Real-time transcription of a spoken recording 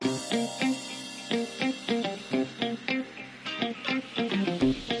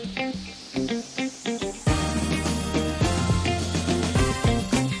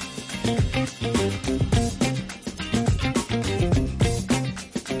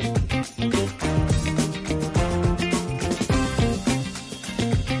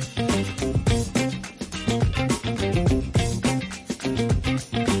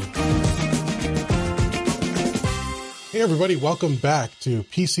Hey everybody, welcome back to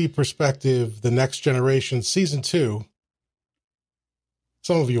PC Perspective, The Next Generation, Season 2.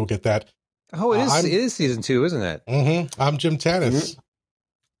 Some of you will get that. Oh, it is Season 2, isn't it? Mm-hmm. I'm Jim Tanis.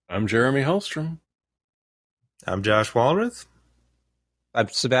 I'm Jeremy Hellstrom. I'm Josh Walrath. I'm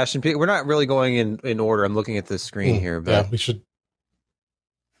Sebastian P. We're not really going in order. I'm looking at the screen here. But yeah, we should.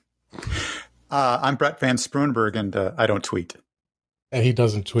 I'm Brett Van Sproonberg, and I don't tweet. And he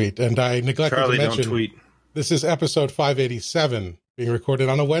doesn't tweet. And I neglected Charlie to mention, don't tweet. This is episode 587, being recorded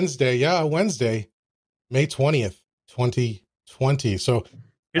on a Wednesday. Yeah, Wednesday, May 20th, 2020. So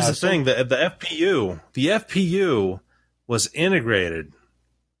here's the thing: the FPU was integrated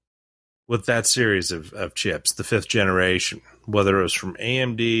with that series of chips, the 5th generation, whether it was from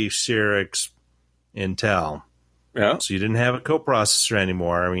AMD, Cyrix, Intel. Yeah. So you didn't have a coprocessor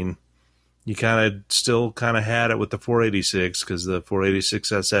anymore. I mean, you still had it with the 486 because the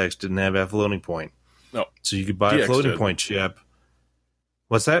 486SX didn't have a floating point. No. So you could buy DX a floating did. point chip.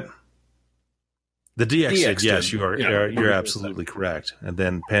 What's that? The DX did, yes, did. you're absolutely correct. And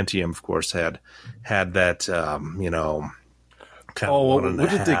then Pentium, of course, had that what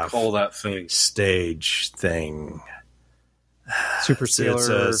did they call that thing? Stage thing.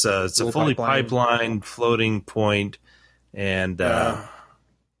 Superscalar. It's a fully pipelined floating point, and and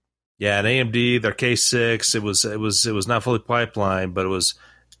AMD, their K6, it was not fully pipelined, but it was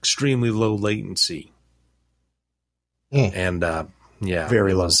extremely low latency. And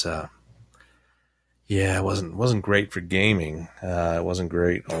very low. It wasn't great for gaming. It wasn't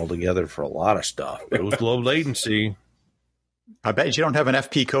great altogether for a lot of stuff. But it was low latency. I bet you don't have an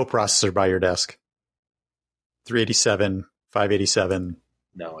FP coprocessor by your desk. 387, 587.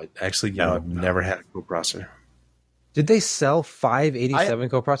 No, I've never had a coprocessor. Did they sell 587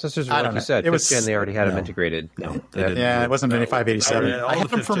 coprocessors? Or I like don't you know. said, It was- 5th gen, they already had them no. integrated. No, they didn't. Yeah, it wasn't many 587. All I had the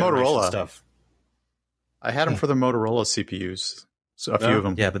them for 5th generation Motorola. stuff. I had them for the Motorola CPUs. So a few of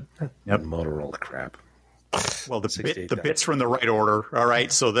them. Yeah, but Yep. Motorola crap. Well, the 68,000. bits were in the right order. All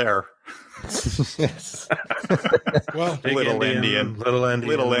right, so there. Yes. Well, Big Little Indian. Little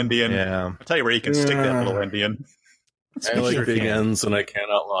Indian. Yeah. I'll tell you where you can stick that little Indian. I like big ends, and I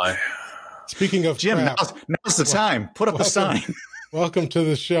cannot lie. speaking of Jim, crap, now's the time. Put up the sign. welcome to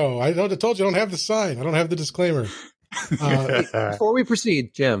the show. I told you I don't have the sign. I don't have the disclaimer. Before we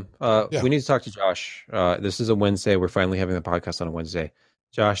proceed, Jim, Yeah. we need to talk to Josh. This is a Wednesday. We're finally having the podcast on a Wednesday.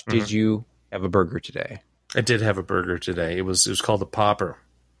 Josh, did you have a burger today? I did have a burger today. It was called the Popper.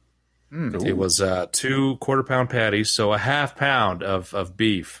 It was 2 quarter-pound patties, so a half pound of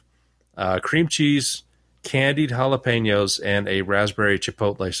beef, cream cheese, candied jalapenos, and a raspberry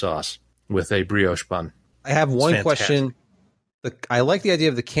chipotle sauce with a brioche bun. I have one fantastic. question. I like the idea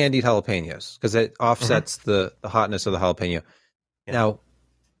of the candied jalapenos because it offsets the hotness of the jalapeno. Yeah. Now,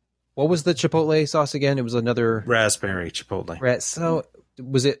 what was the chipotle sauce again? It was another Raspberry chipotle. So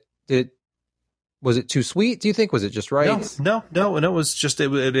was it too sweet? Do you think? Was it just right? No. It was just it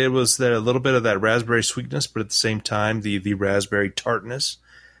was a little bit of that raspberry sweetness, but at the same time the raspberry tartness,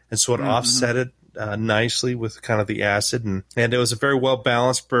 and so it offset it nicely with kind of the acid, and it was a very well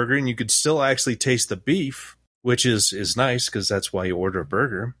balanced burger, and you could still actually taste the beef, which is nice because that's why you order a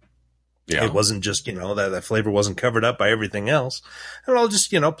burger. Yeah. It wasn't just that flavor wasn't covered up by everything else. It all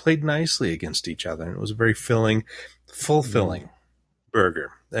just played nicely against each other, and it was a very fulfilling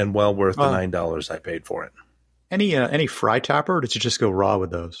burger, and well worth the $9 I paid for it. Any fry topper, or did you just go raw with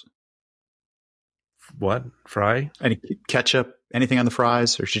those? What fry? Any ketchup? Anything on the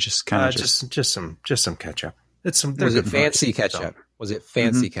fries, or should you just kind of just some ketchup. It's some. Was it good fancy fries, ketchup? so. Was it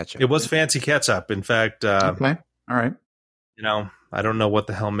fancy ketchup? It was fancy ketchup. In fact, Okay, all right. I don't know what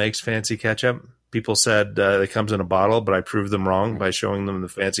the hell makes fancy ketchup. People said it comes in a bottle, but I proved them wrong by showing them the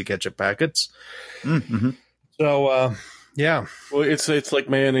fancy ketchup packets. Mm-hmm. So, yeah. Well, it's like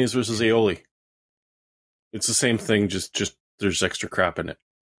mayonnaise versus aioli. It's the same thing, just there's extra crap in it.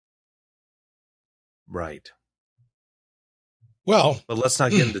 Right. Well, But let's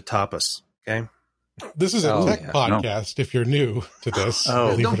not get into tapas, okay? this is a Oh, tech yeah. podcast. If you're new to this, Oh.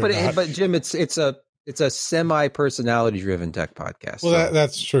 believe No, it or not. but Jim, it's a semi-personality driven tech podcast. Well, so-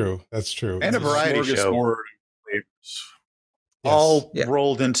 that's true. That's true. And a variety show. Smorgasbord flavors. All Yeah.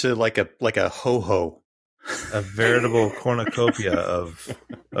 rolled into like a ho-ho. A veritable cornucopia of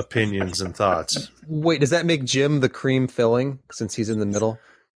opinions and thoughts. Wait, does that make Jim the cream filling since he's in the middle?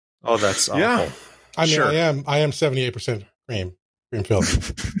 Oh, that's awful. Yeah. I mean, Sure. I am 78% cream filled.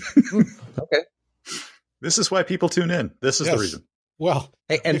 Okay. This is why people tune in. This is Yes. the reason. Well,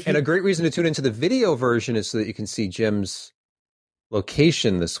 Hey, and If you- a great reason to tune into the video version is so that you can see Jim's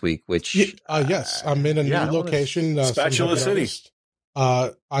location this week, which yes, I'm in a Yeah. new location. Spatula some City. noticed.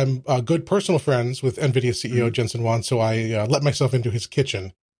 I'm good personal friends with NVIDIA CEO Jensen Huang, so I let myself into his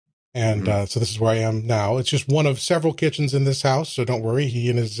kitchen. And so this is where I am now. It's just one of several kitchens in this house, so don't worry. He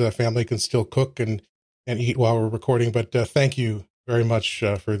and his family can still cook and eat while we're recording. But thank you very much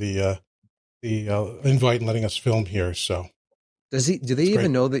for the invite and letting us film here. So, do they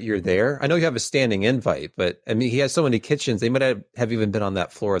even know that you're there? I know you have a standing invite, but I mean, he has so many kitchens. They might have even been on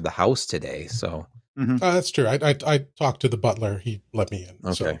that floor of the house today. So that's true. I talked to the butler. He let me in.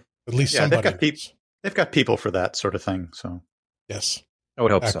 Okay. So at least somebody. They've got people for that sort of thing. So yes, I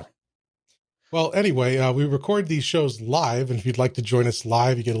would hope so. Well, anyway, we record these shows live, and if you'd like to join us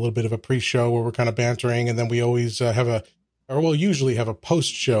live, you get a little bit of a pre-show where we're kind of bantering, and then we always usually have a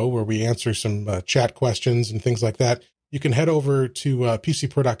post-show where we answer some chat questions and things like that. You can head over to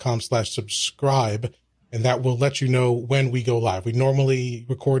pcper.com/subscribe, and that will let you know when we go live. We normally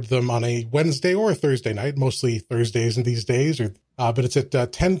record them on a Wednesday or a Thursday night, mostly Thursdays in these days, but it's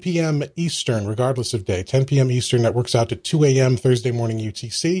at 10 p.m. Eastern, regardless of day. 10 p.m. Eastern, that works out to 2 a.m. Thursday morning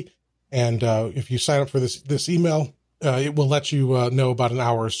UTC. And if you sign up for this email, it will let you know about an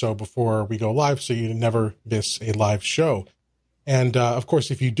hour or so before we go live, so you never miss a live show. And of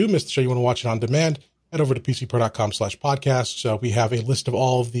course, if you do miss the show, you want to watch it on demand, head over to pcper.com/podcast. So we have a list of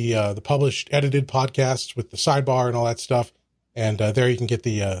all of the published, edited podcasts with the sidebar and all that stuff. And there you can get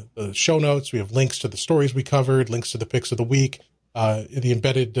the show notes. We have links to the stories we covered, links to the picks of the week, the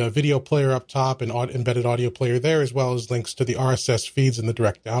embedded video player up top, and embedded audio player there, as well as links to the RSS feeds and the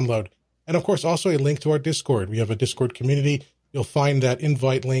direct download. And, of course, also a link to our Discord. We have a Discord community. You'll find that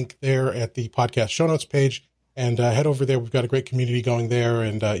invite link there at the podcast show notes page. And head over there. We've got a great community going there,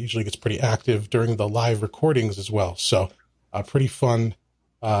 and usually gets pretty active during the live recordings as well. So pretty fun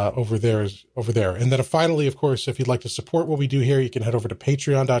over there. And then finally, of course, if you'd like to support what we do here, you can head over to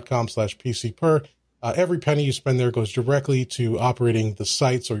patreon.com/PCPer. Every penny you spend there goes directly to operating the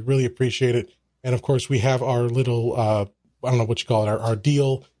site, so we really appreciate it. And, of course, we have our little, I don't know what you call it, our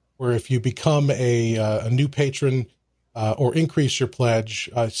deal, where if you become a new patron or increase your pledge,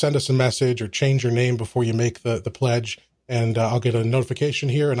 send us a message or change your name before you make the pledge, and I'll get a notification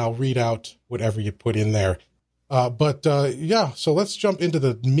here, and I'll read out whatever you put in there. So let's jump into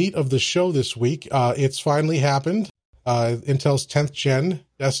the meat of the show this week. It's finally happened. Intel's 10th gen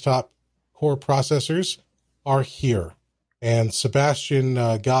desktop core processors are here, and Sebastian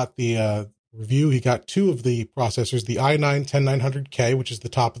got the review. He got two of the processors, the i9-10900K, which is the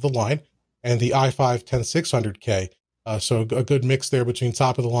top of the line, and the i5-10600K. So a good mix there between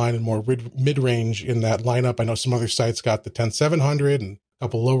top of the line and more mid-range in that lineup. I know some other sites got the 10700 and a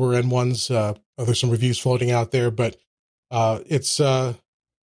couple lower end ones. There's some reviews floating out there, but it's interesting.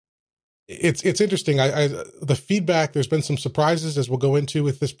 The feedback, there's been some surprises, as we'll go into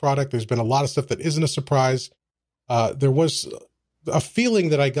with this product. There's been a lot of stuff that isn't a surprise. There was a feeling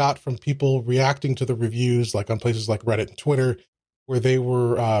that I got from people reacting to the reviews, like on places like Reddit and Twitter, where they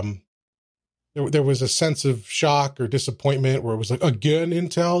were, there was a sense of shock or disappointment where it was like, again,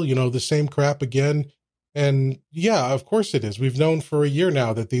 Intel, the same crap again. And yeah, of course it is. We've known for a year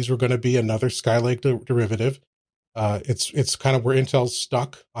now that these were going to be another Skylake derivative. It's kind of where Intel's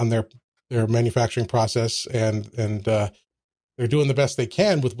stuck on their manufacturing process, and they're doing the best they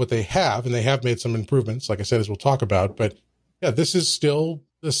can with what they have, and they have made some improvements, like I said, as we'll talk about. But yeah, this is still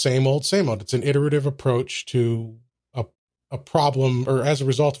the same old. It's an iterative approach to a problem, or as a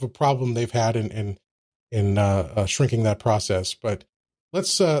result of a problem they've had in shrinking that process. But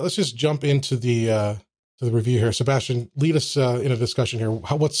let's just jump into the review here. Sebastian, lead us in a discussion here.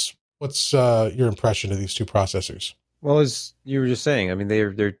 What's your impression of these two processors? Well, as you were just saying, I mean,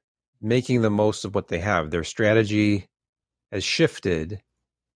 they're making the most of what they have. Their strategy has shifted.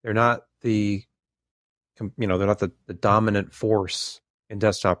 They're not the dominant force in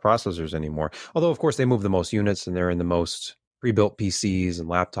desktop processors anymore. Although, of course, they move the most units and they're in the most pre-built PCs and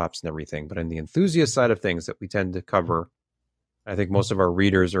laptops and everything. But in the enthusiast side of things that we tend to cover, I think most of our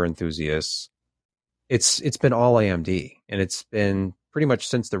readers are enthusiasts. It's been all AMD, and it's been pretty much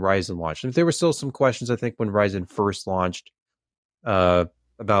since the Ryzen launched. And there were still some questions, I think, when Ryzen first launched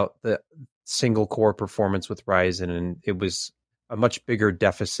about the single core performance with Ryzen, and it was a much bigger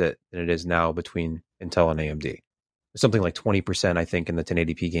deficit than it is now between Intel and AMD. Something like 20%, I think, in the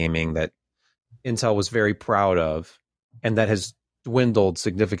 1080p gaming that Intel was very proud of, and that has dwindled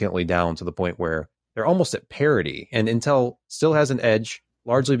significantly down to the point where they're almost at parity. And Intel still has an edge,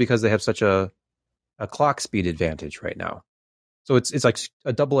 largely because they have such a clock speed advantage right now. So it's like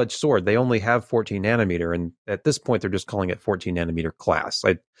a double-edged sword. They only have 14 nanometer, and at this point, they're just calling it 14 nanometer class.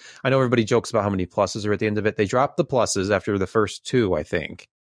 I know everybody jokes about how many pluses are at the end of it. They dropped the pluses after the first two, I think.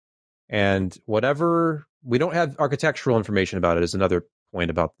 And whatever we don't have architectural information about it is another point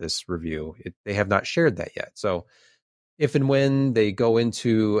about this review. They have not shared that yet. So if and when they go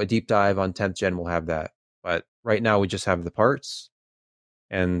into a deep dive on 10th gen, we'll have that. But right now we just have the parts.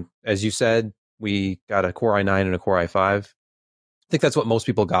 And as you said, we got a Core i9 and a Core i5. I think that's what most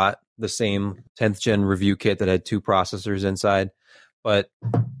people got, the same 10th gen review kit that had 2 processors inside. But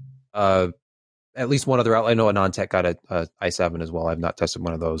at least one other outlet. I know AnandTech got a i7 as well. I've not tested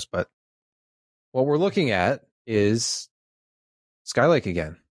one of those. But what we're looking at is Skylake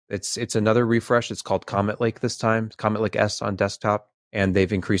again. It's another refresh. It's called Comet Lake this time. Comet Lake S on desktop. And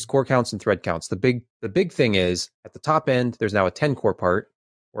they've increased core counts and thread counts. The big thing is at the top end, there's now a 10-core part,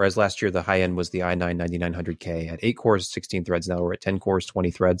 whereas last year the high end was the i9-9900K at 8 cores, 16 threads. Now we're at 10 cores,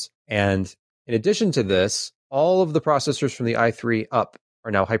 20 threads. And in addition to this, all of the processors from the i3 up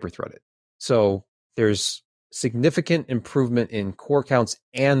are now hyper-threaded. So there's significant improvement in core counts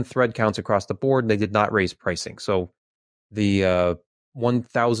and thread counts across the board, and they did not raise pricing. So the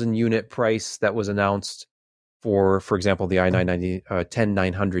 1,000 unit price that was announced for example, the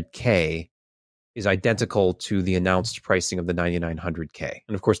i9-10900K is identical to the announced pricing of the 9900K.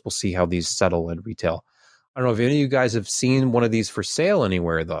 And of course, we'll see how these settle at retail. I don't know if any of you guys have seen one of these for sale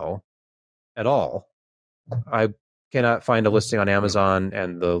anywhere, though, at all. I cannot find a listing on Amazon,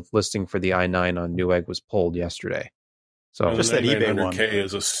 and the listing for the i9 on Newegg was pulled yesterday. So just that eBay 100K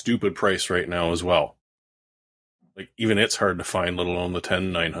is a stupid price right now as well. Like, even it's hard to find, let alone the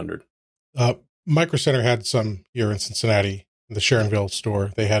 10900. Micro Center had some here in Cincinnati, in the Sharonville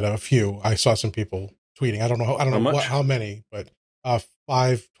store. They had a few. I saw some people tweeting. I don't know how many, but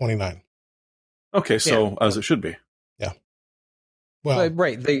 $529. Okay, so as it should be. Yeah. Well,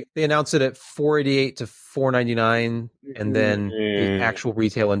 right. They announced it at $488 to $499, and then the actual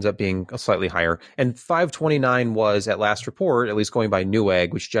retail ends up being slightly higher. And $529 was at last report, at least going by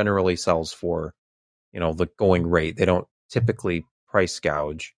Newegg, which generally sells for, the going rate. They don't typically price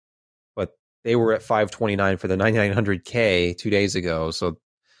gouge, but they were at $529 for the 9900K 2 days ago. So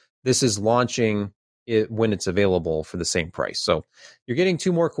this is launching it when it's available for the same price. So you're getting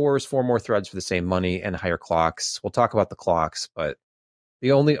 2 more cores, 4 more threads for the same money, and higher clocks. We'll talk about the clocks, but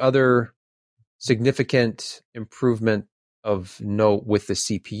the only other significant improvement of note with the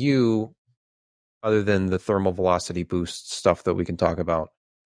CPU, other than the thermal velocity boost stuff that we can talk about,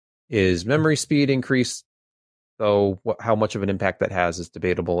 is memory speed increased, though how much of an impact that has is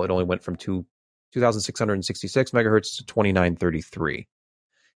debatable. It only went from 2,666 megahertz to 2,933.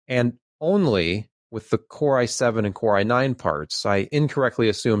 And only with the Core i7 and Core i9 parts, I incorrectly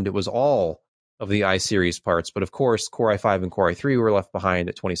assumed it was all of the i-series parts, but of course, Core i5 and Core i3 were left behind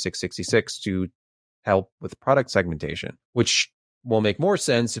at 2,666 to help with product segmentation, which will make more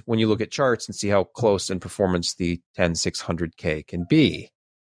sense when you look at charts and see how close in performance the 10600K can be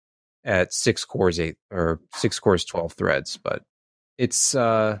at 6 cores, 12 threads. But it's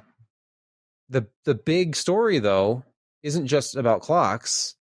the big story, though, isn't just about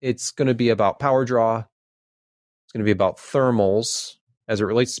clocks. It's going to be about power draw. It's going to be about thermals as it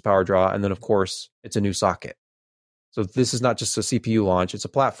relates to power draw. And then, of course, it's a new socket. So this is not just a CPU launch. It's a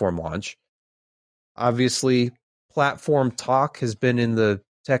platform launch. Obviously, platform talk has been in the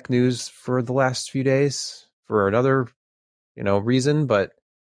tech news for the last few days for another, reason. But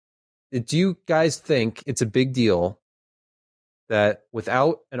do you guys think it's a big deal that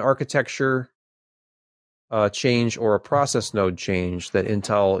without an architecture change or a process node change, that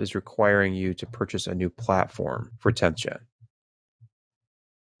Intel is requiring you to purchase a new platform for 10th gen?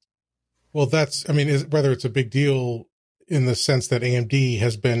 Well, whether it's a big deal in the sense that AMD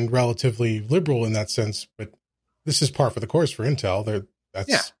has been relatively liberal in that sense, but this is par for the course for Intel.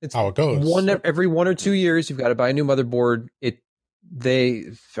 That's how it goes. Every 1 or 2 years, you've got to buy a new motherboard. They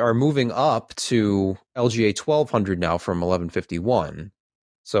are moving up to LGA 1200 now from 1151.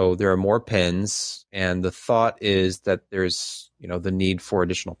 So there are more pins, and the thought is that there's, the need for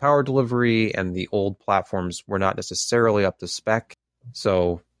additional power delivery, and the old platforms were not necessarily up to spec.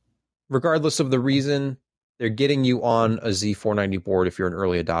 So regardless of the reason, they're getting you on a Z490 board if you're an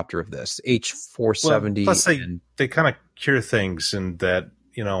early adopter of this. H470. Well, plus they kind of cure things in that,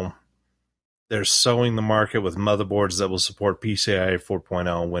 they're sowing the market with motherboards that will support PCIe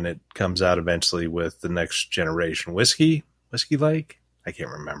 4.0 when it comes out eventually with the next generation. Whiskey Lake? I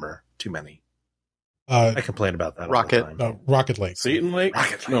can't remember. Too many. I complain about that all the time. Rocket Lake. Seton Lake?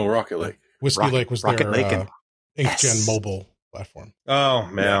 Rocket Lake. Whiskey Lake was Rocket their Lake Inkjet mobile platform. Oh,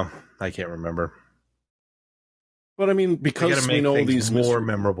 man. I can't remember. But I mean, because we know these more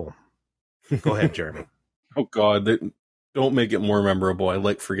memorable. Go ahead, Jeremy. Oh, God. Don't make it more memorable. I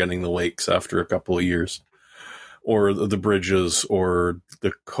like forgetting the lakes after a couple of years. or the bridges or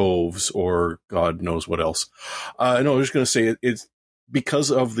the coves or God knows what else. No, I was just going to say it's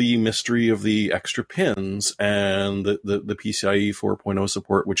because of the mystery of the extra pins and the PCIe 4.0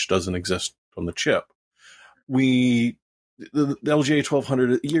 support, which doesn't exist on the chip. The LGA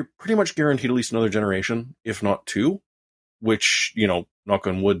 1200, you're pretty much guaranteed at least another generation, if not two, which, knock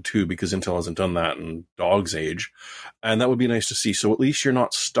on wood too, because Intel hasn't done that in dog's age. And that would be nice to see. So at least you're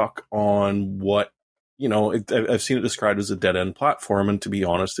not stuck on what, I've seen it described as a dead end platform. And to be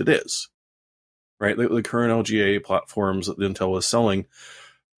honest, it is, right? The current LGA platforms that Intel is selling,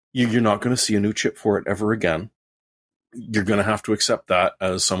 you're not going to see a new chip for it ever again. You're going to have to accept that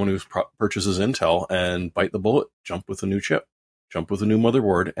as someone who purchases Intel and bite the bullet, jump with a new chip, jump with a new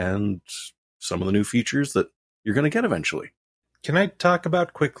motherboard, and some of the new features that you're going to get eventually. Can I talk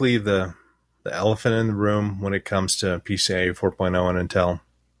about quickly the elephant in the room when it comes to PCIe 4.0 and Intel?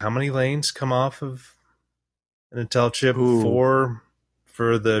 How many lanes come off of an Intel chip? Ooh. 4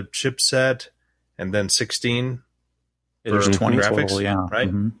 for the chipset, and then 16 There's for 20 graphics, total, yeah. right?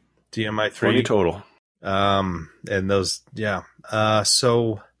 Mhm. DMI3 20 total. And those, yeah.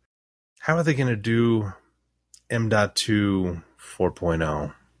 So how are they going to do M.2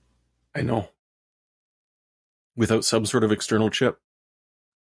 4.0? I know. Without some sort of external chip.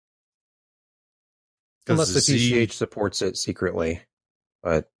 Unless the PCH supports it secretly.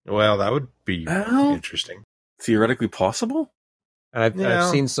 But well, that would be interesting. Theoretically possible? And I've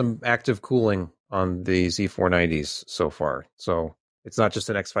seen some active cooling on the Z490s so far. So it's not just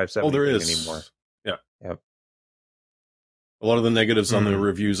an X570 there thing is anymore. Yeah. Yep. A lot of the negatives on the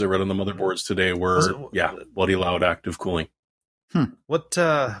reviews I read on the motherboards today were, bloody loud active cooling. What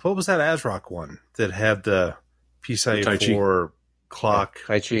was that ASRock one that had the PCIe 4 clock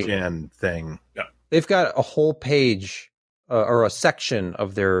gen thing? Yeah. They've got a whole page or a section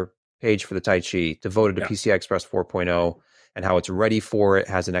of their page for the Taichi devoted to PCI Express 4.0 and how it's ready for it,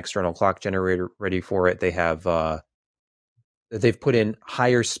 has an external clock generator ready for it. They have they've put in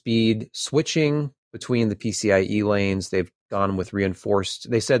higher speed switching between the PCIe lanes. They've gone with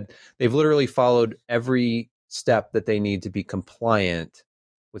reinforced. They said they've literally followed every step that they need to be compliant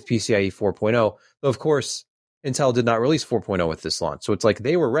with PCIe 4.0. Though, of course, Intel did not release 4.0 with this launch. So it's like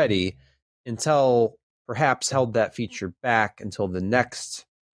they were ready. Intel perhaps held that feature back until the next,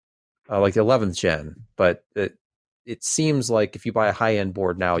 like the 11th gen. But it seems like if you buy a high-end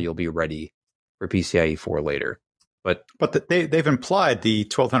board now, you'll be ready for PCIe 4 later. But they've implied the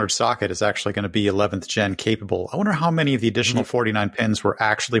 1200 socket is actually going to be 11th gen capable. I wonder how many of the additional 49 pins were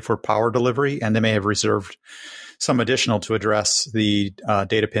actually for power delivery, and they may have reserved some additional to address the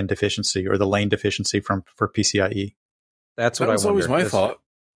data pin deficiency or the lane deficiency for PCIe. That's what that was I wonder. Always my thought.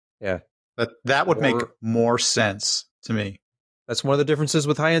 Yeah, that would make more sense to me. That's one of the differences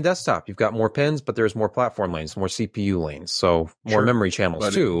with high-end desktop. You've got more pins, but there's more platform lanes, more CPU lanes, so more memory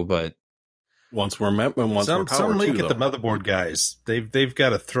channels too. But once more more power. Some leak at the motherboard guys. They've got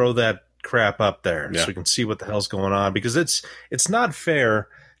to throw that crap up there so we can see what the hell's going on, because it's not fair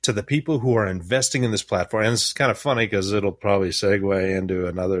to the people who are investing in this platform. And it's kind of funny because it'll probably segue into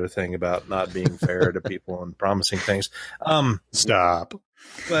another thing about not being fair to people and promising things. Stop.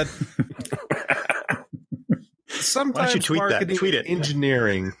 But sometimes marketing and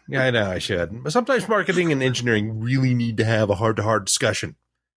engineering. Yeah, I know I should. But sometimes marketing and engineering really need to have a heart-to-heart discussion.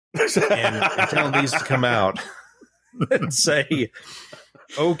 And Intel needs to come out and say,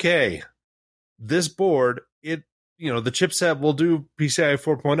 okay, this board, the chipset will do PCIe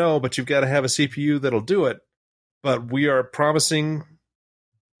 4.0, but you've got to have a CPU that'll do it. But we are promising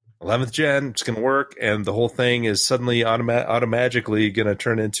 11th gen, it's going to work, and the whole thing is suddenly automatically going to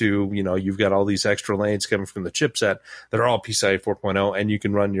turn into, you've got all these extra lanes coming from the chipset that are all PCIe 4.0, and you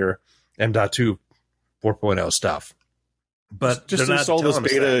can run your M.2 4.0 stuff. But just install this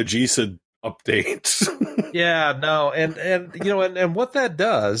beta GSID update. Yeah, no, and what that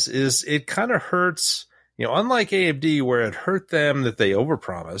does is it kind of hurts. Unlike AMD, where it hurt them that they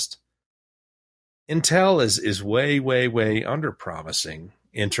overpromised, Intel is way, way, way underpromising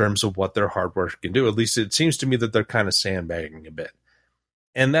in terms of what their hardware can do. At least it seems to me that they're kind of sandbagging a bit,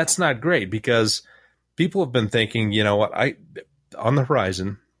 and that's not great because people have been thinking, on the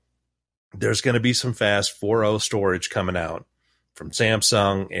horizon, there's going to be some fast 4.0 storage coming out from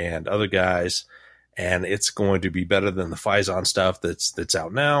Samsung and other guys, and it's going to be better than the Phison stuff that's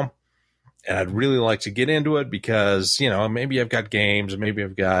out now. And I'd really like to get into it because, maybe I've got games, maybe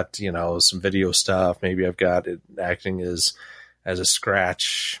I've got, some video stuff, maybe I've got it acting as a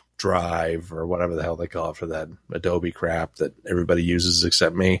scratch drive or whatever the hell they call it for that Adobe crap that everybody uses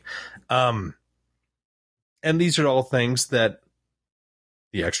except me. And these are all things that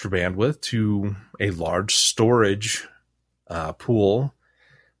the extra bandwidth to a large storage pool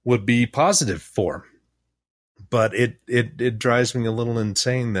would be positive for. But it drives me a little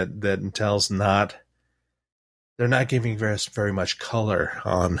insane that Intel's they're not giving very much color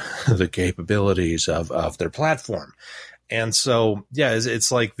on the capabilities of their platform. And so, yeah,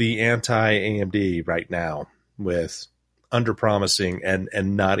 it's like the anti-AMD right now, with under-promising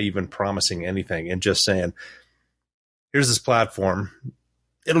and not even promising anything, and just saying, here's this platform.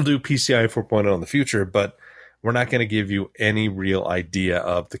 It'll do PCIe 4.0 in the future, but we're not going to give you any real idea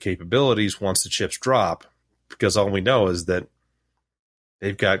of the capabilities once the chips drop, because all we know is that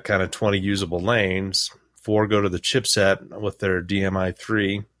they've got kind of 20 usable lanes. 4 go to the chipset with their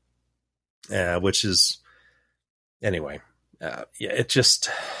DMI3, which is, anyway, it just,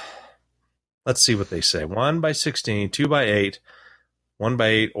 let's see what they say. 1x16, 2x8,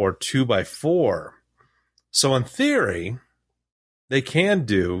 1x8, or 2x4. So in theory, they can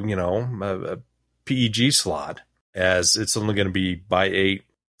do, a PEG slot, as it's only going to be by 8,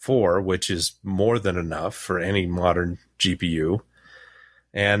 4, which is more than enough for any modern GPU.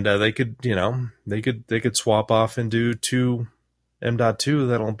 And they could, they could swap off and do 2 M.2.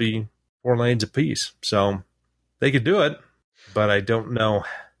 That'll be 4 lanes apiece. So they could do it, but I don't know.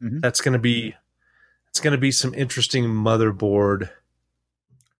 Mm-hmm. It's going to be some interesting motherboard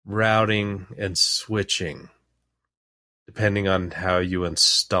routing and switching, depending on how you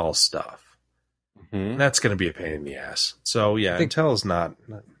install stuff. Mm-hmm. That's going to be a pain in the ass. So yeah, Intel's not.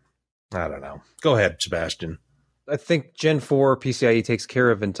 I don't know. Go ahead, Sebastian. I think Gen 4 PCIe takes care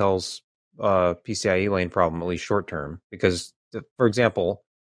of Intel's PCIe lane problem, at least short term, because, for example,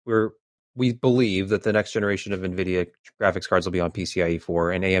 we believe that the next generation of NVIDIA graphics cards will be on PCIe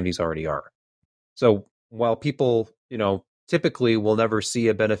 4, and AMD's already are. So while people, typically will never see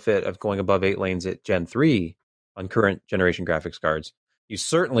a benefit of going above 8 lanes at Gen 3 on current generation graphics cards, you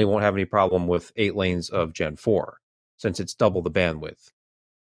certainly won't have any problem with 8 lanes of Gen 4, since it's double the bandwidth.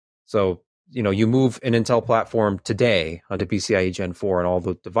 So, you move an Intel platform today onto PCIe Gen 4 and all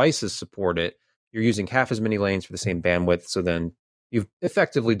the devices support it, you're using half as many lanes for the same bandwidth, so then you've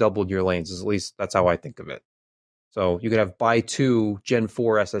effectively doubled your lanes. At least that's how I think of it. So you could have by 2 Gen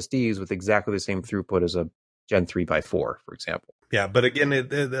 4 SSDs with exactly the same throughput as a Gen 3 by 4, for example. Yeah, but again,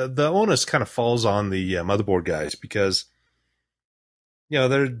 the onus kind of falls on the motherboard guys, because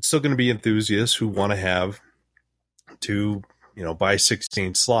they're still going to be enthusiasts who want to have 2 by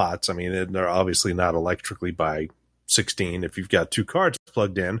 16 slots. I mean, they're obviously not electrically by 16 if you've got 2 cards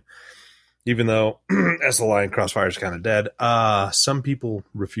plugged in, even though SLI Crossfire is kind of dead. Some people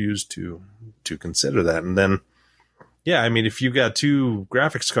refuse to consider that. And then, yeah, I mean, if you've got 2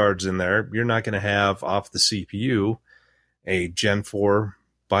 graphics cards in there, you're not going to have off the CPU a Gen 4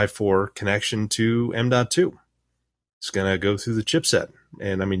 by 4 connection to M.2. It's going to go through the chipset.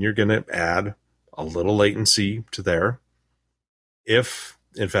 And I mean, you're going to add a little latency to there, if,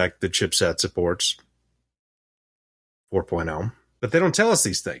 in fact, the chipset supports 4.0. But they don't tell us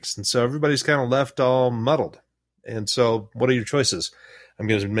these things. And so everybody's kind of left all muddled. And so what are your choices? I'm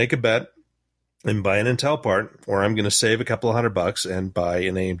going to make a bet and buy an Intel part, or I'm going to save a couple of $100 and buy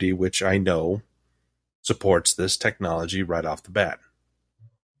an AMD, which I know supports this technology right off the bat.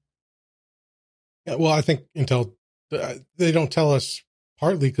 Yeah, well, I think Intel, they don't tell us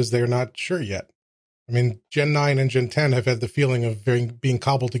partly because they're not sure yet. I mean, Gen 9 and Gen 10 have had the feeling of being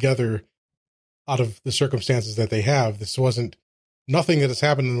cobbled together out of the circumstances that they have. Nothing that has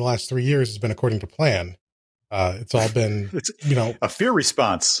happened in the last 3 years has been according to plan. It's all been, a fear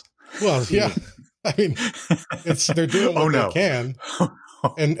response. Well, yeah. I mean, they're doing what they can.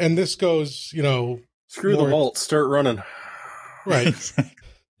 And this goes, screw the vault, start running. Right.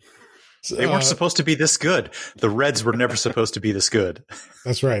 They weren't supposed to be this good. The Reds were never supposed to be this good.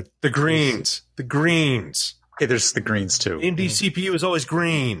 That's right. The greens. Hey, there's the greens too. AMD CPU is always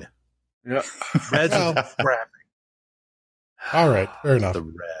green. Yeah. Reds are crap. All right, fair enough. The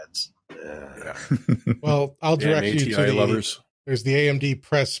Reds. Yeah. Well, I'll direct you to lovers. There's the AMD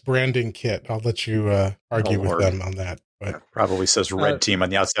Press branding kit. I'll let you argue with them on that. But probably says Red Team on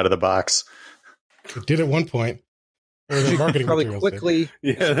the outside of the box. It did at one point. The marketing probably quickly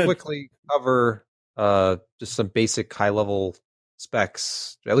cover just some basic high level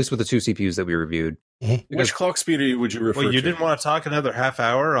specs, at least with the 2 CPUs that we reviewed. Mm-hmm. Which clock speed would you refer to? Well, you didn't want to talk another half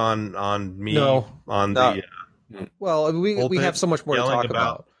hour on me? No, on the. Well, we have so much more to talk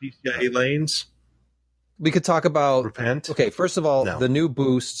about. PCIe lanes. We could talk about. Repent. Okay, first of all, the new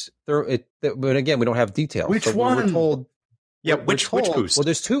boost. But again, we don't have details. Which one? We're told. Yeah, which boost? Well,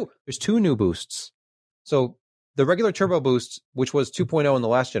 there's 2. There's 2 new boosts. So the regular Turbo Boost, which was 2.0 in the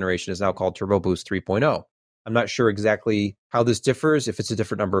last generation, is now called Turbo Boost 3.0. I'm not sure exactly how this differs, if it's a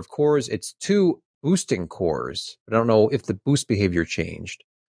different number of cores. It's 2 boosting cores, but I don't know if the boost behavior changed.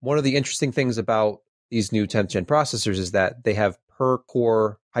 One of the interesting things about these new 10th gen processors is that they have per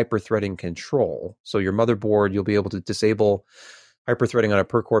core hyperthreading control. So your motherboard, you'll be able to disable hyperthreading on a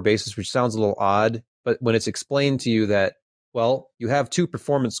per core basis, which sounds a little odd, but when it's explained to you that, well, you have 2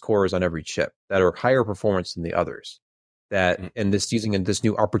 performance cores on every chip that are higher performance than the others, and this using this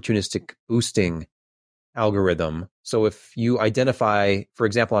new opportunistic boosting algorithm. So if you identify, for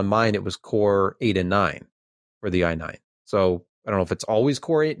example, on mine, it was core 8 and 9 for the i9. So I don't know if it's always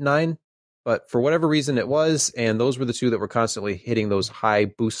core 8 and 9, but for whatever reason it was, and those were the 2 that were constantly hitting those high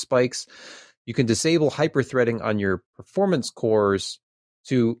boost spikes. You can disable hyperthreading on your performance cores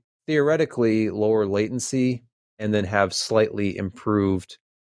to theoretically lower latency and then have slightly improved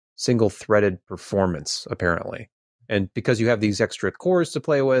single-threaded performance, apparently. And because you have these extra cores to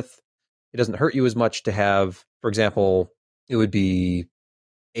play with, it doesn't hurt you as much to have, for example, it would be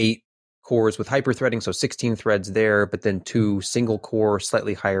 8 cores with hyperthreading, so 16 threads there, but then 2 single core,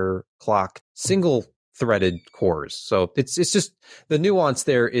 slightly higher clock, single threaded cores. So it's just the nuance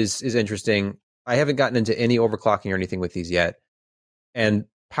there is interesting. I haven't gotten into any overclocking or anything with these yet. And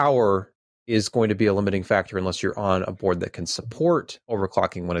power is going to be a limiting factor unless you're on a board that can support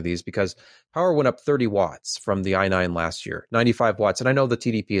overclocking one of these, because power went up 30 watts from the i9 last year, 95 watts. And I know the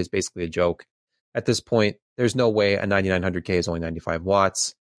TDP is basically a joke. At this point, there's no way a 9900K is only 95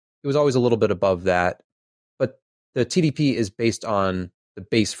 watts. It was always a little bit above that. But the TDP is based on the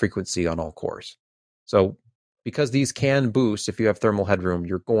base frequency on all cores. So because these can boost, if you have thermal headroom,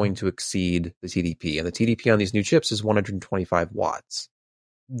 you're going to exceed the TDP. And the TDP on these new chips is 125 watts.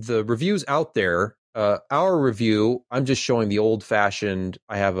 The reviews out there, our review, I'm just showing the old-fashioned,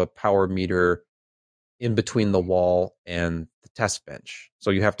 I have a power meter in between the wall and the test bench. So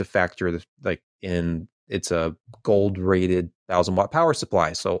you have to factor it's a gold-rated 1,000-watt power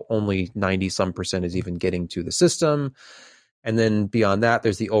supply. So only 90-some% is even getting to the system. And then beyond that,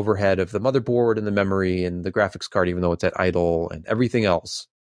 there's the overhead of the motherboard and the memory and the graphics card, even though it's at idle, and everything else.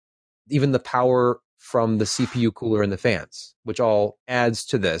 Even the power from the CPU cooler and the fans, which all adds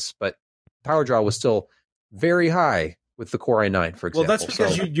to this. But power draw was still very high with the Core i9, for example. Well, that's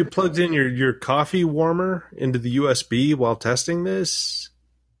because you plugged in your coffee warmer into the USB while testing this.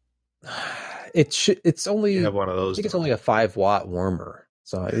 It's only, you have one of those. I think it's only a 5-watt warmer.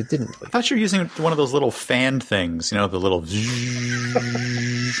 So it didn't. I thought you were using one of those little fan things, the little,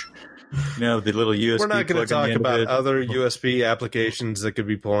 the little USB. We're not going to talk about other USB applications that could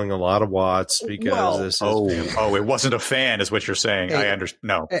be pulling a lot of watts because this is. It wasn't a fan, is what you're saying. Hey, I understand.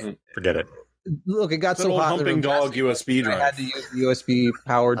 No, forget it. Look, it got so hot. Humping dog USB drive. I had to use the USB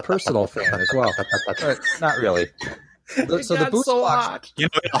powered personal fan as well, but not really. So the boost so box,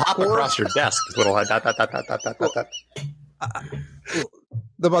 hot. It'll hop across your desk. Little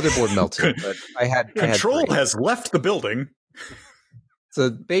the motherboard melted, but I had has left the building. So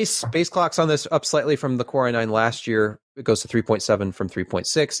base clocks on this up slightly from the Core i9 last year. It goes to 3.7 from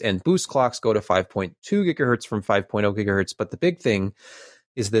 3.6, and boost clocks go to 5.2 gigahertz from 5.0 gigahertz. But the big thing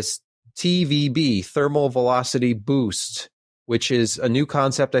is this TVB, thermal velocity boost, which is a new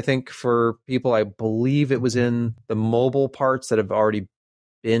concept, I think, for people. I believe it was in the mobile parts that have already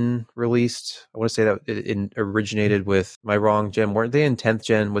been released. I want to say that it originated with, am I wrong, Jim? Weren't they in 10th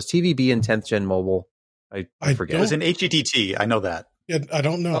gen? Was TVB in 10th gen mobile? I forget. It was in HETT. I know that. Yeah, I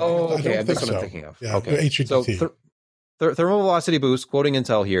don't know. Oh, okay. I don't think That's what so. I'm thinking of. Yeah, okay. HETT. So thermal velocity boost, quoting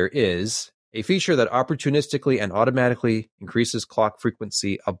Intel here, is a feature that opportunistically and automatically increases clock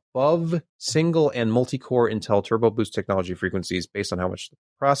frequency above single and multi-core Intel Turbo Boost technology frequencies based on how much the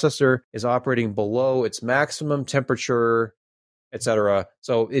processor is operating below its maximum temperature, etc.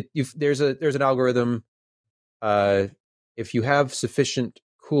 So there's an algorithm. If you have sufficient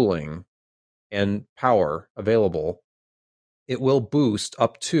cooling and power available, it will boost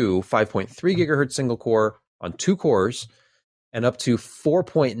up to 5.3 gigahertz single core on 2 cores and up to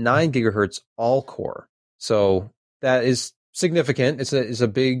 4.9 gigahertz all core. So that is significant. It's a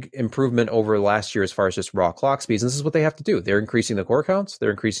big improvement over last year as far as just raw clock speeds. And this is what they have to do. They're increasing the core counts.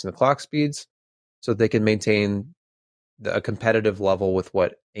 They're increasing the clock speeds so they can maintain a competitive level with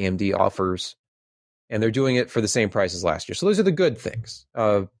what AMD offers. And they're doing it for the same price as last year. So those are the good things.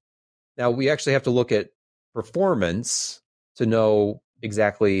 Now we actually have to look at performance to know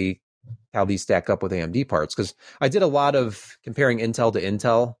exactly how these stack up with AMD parts. Because I did a lot of comparing Intel to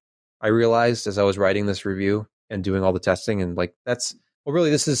Intel. I realized as I was writing this review and doing all the testing, and really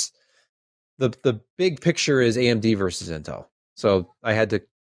this is the big picture is AMD versus Intel. So I had to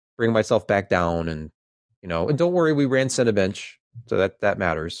bring myself back down and don't worry, we ran Cinebench, so that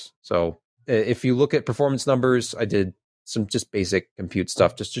matters. So if you look at performance numbers, I did some just basic compute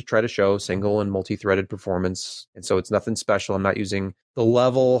stuff just to try to show single and multi-threaded performance. And so it's nothing special. I'm not using the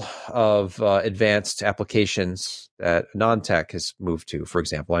level of advanced applications that non-tech has moved to. For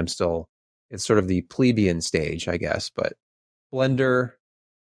example, it's sort of the plebeian stage, I guess, but Blender,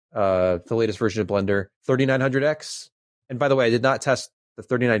 the latest version of Blender, 3900X. And by the way, I did not test the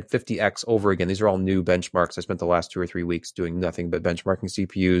 3950X over again. These are all new benchmarks. I spent the last 2 or 3 weeks doing nothing but benchmarking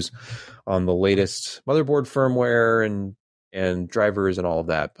CPUs on the latest motherboard firmware and drivers and all of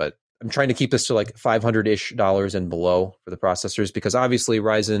that. But I'm trying to keep this to like $500-ish and below for the processors, because obviously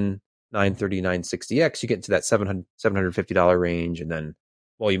Ryzen 9 3960X, you get into that $750 range. And then,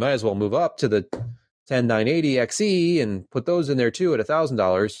 well, you might as well move up to the 10980XE and put those in there too at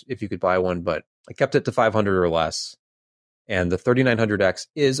 $1,000 if you could buy one. But I kept it to 500 or less. And the 3900X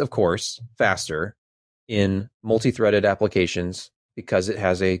is, of course, faster in multi-threaded applications because it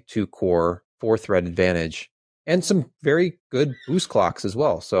has a 2-core, 4-thread advantage and some very good boost clocks as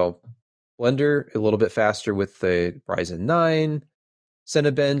well. So Blender, a little bit faster with the Ryzen 9.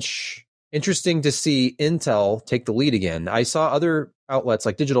 Cinebench, interesting to see Intel take the lead again. I saw other outlets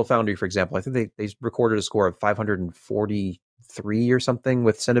like Digital Foundry, for example. I think they recorded a score of 543 or something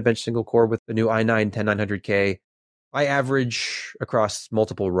with Cinebench single core with the new i9 10900K. I average across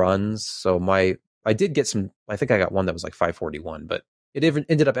multiple runs. So I did get some, I think I got one that was like 541, but it even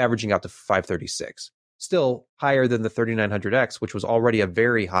ended up averaging out to 536. Still higher than the 3900X, which was already a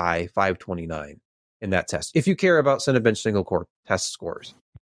very high 529 in that test, if you care about Cinebench single core test scores.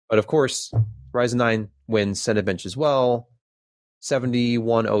 But of course, Ryzen 9 wins Cinebench as well.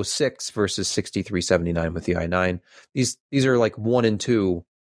 7106 versus 6379 with the i9. These are like 1 and 2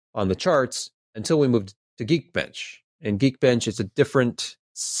 on the charts until we moved to Geekbench. And Geekbench is a different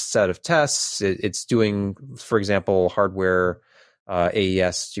set of tests. It's doing, for example, hardware,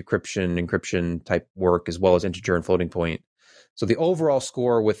 AES, encryption type work, as well as integer and floating point. So the overall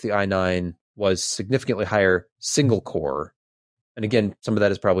score with the i9 was significantly higher single core. And again, some of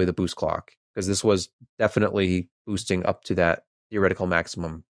that is probably the boost clock, because this was definitely boosting up to that theoretical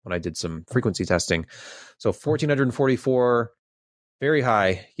maximum when I did some frequency testing. So 1444, very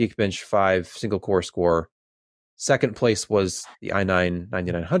high Geekbench 5 single core score. Second place was the i9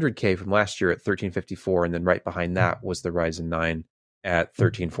 9900K from last year at 1354, and then right behind that was the Ryzen 9 at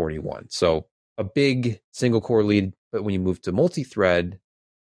 1341. So a big single core lead, but when you move to multi-thread,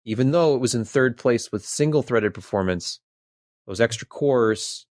 even though it was in third place with single-threaded performance, those extra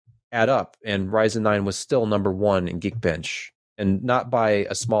cores add up, and Ryzen 9 was still number 1 in Geekbench, and not by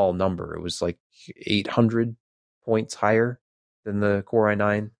a small number. It was like 800 points higher than the Core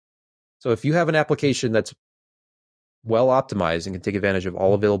i9. So if you have an application that's well optimized and can take advantage of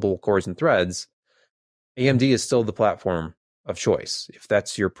all available cores and threads, AMD is still the platform of choice. If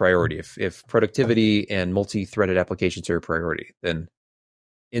that's your priority, if productivity and multi-threaded applications are your priority, then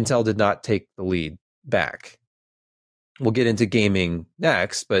Intel did not take the lead back. We'll get into gaming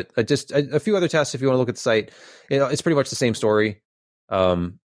next, but just a few other tests if you want to look at the site. It's pretty much the same story.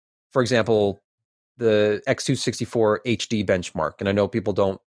 For example, the X264 HD benchmark, and I know people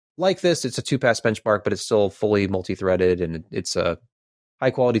don't like this. It's a 2-pass benchmark, but it's still fully multi-threaded, and it's a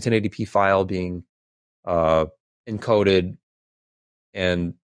high-quality 1080p file being encoded,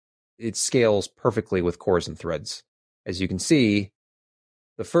 and it scales perfectly with cores and threads. As you can see,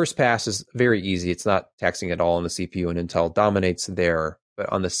 the first pass is very easy. It's not taxing at all on the CPU, and Intel dominates there.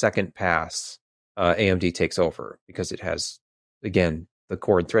 But on the second pass, AMD takes over because it has, again, the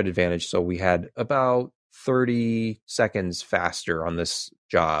core and thread advantage. So we had about 30 seconds faster on this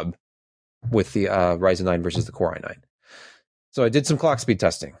job with the Ryzen 9 versus the Core i9. So I did some clock speed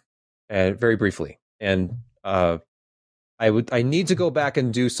testing, and very briefly, and I need to go back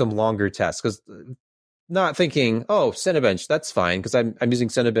and do some longer tests, because not thinking, oh, Cinebench, that's fine, because I'm using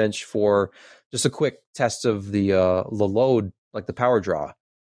Cinebench for just a quick test of the load, like the power draw,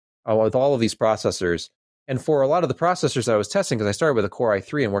 with all of these processors. And for a lot of the processors I was testing, because I started with a Core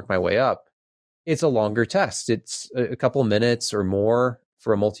i3 and worked my way up, it's a longer test. It's a couple minutes or more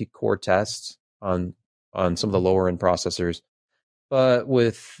for a multi-core test on some of the lower end processors. But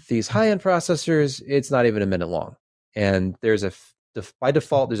with these high-end processors, it's not even a minute long. And there's by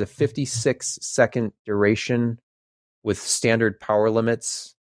default, there's a 56-second duration with standard power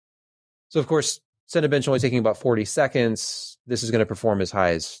limits. So, of course, Cinebench only taking about 40 seconds. This is going to perform as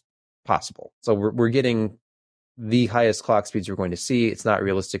high as possible. So we're getting the highest clock speeds we're going to see. It's not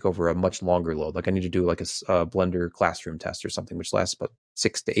realistic over a much longer load. Like I need to do like a Blender classroom test or something, which lasts about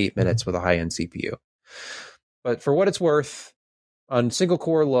 6 to 8 minutes with a high-end CPU. But for what it's worth, on single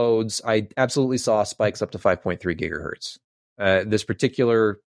core loads, I absolutely saw spikes up to 5.3 gigahertz. This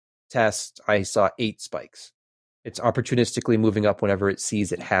particular test, I saw 8 spikes. It's opportunistically moving up whenever it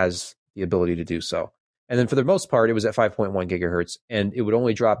sees it has the ability to do so. And then for the most part, it was at 5.1 gigahertz, and it would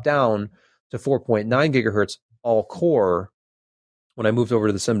only drop down to 4.9 gigahertz all core when I moved over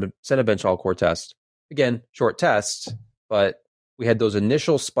to the Cinebench all core test. Again, short test, but we had those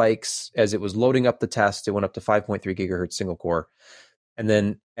initial spikes as it was loading up the test. It went up to 5.3 gigahertz single core. And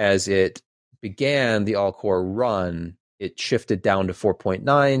then as it began the all core run, it shifted down to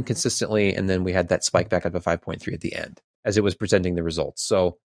 4.9 consistently. And then we had that spike back up to 5.3 at the end as it was presenting the results.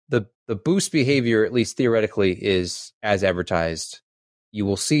 So the boost behavior, at least theoretically, is as advertised. You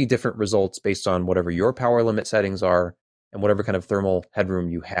will see different results based on whatever your power limit settings are and whatever kind of thermal headroom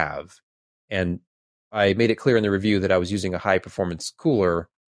you have. And I made it clear in the review that I was using a high performance cooler.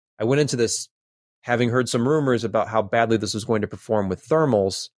 I went into this having heard some rumors about how badly this was going to perform with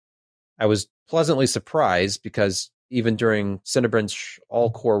thermals. I was pleasantly surprised because even during Cinebench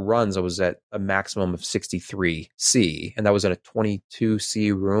all-core runs, I was at a maximum of 63 C, and that was in a 22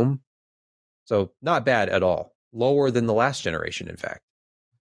 C room. So not bad at all. Lower than the last generation, in fact.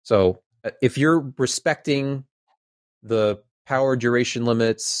 So if you're respecting the power duration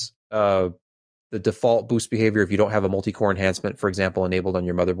limits, the default boost behavior, if you don't have a multi-core enhancement, for example, enabled on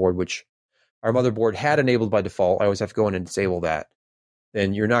your motherboard, which our motherboard had enabled by default, I always have to go in and disable that,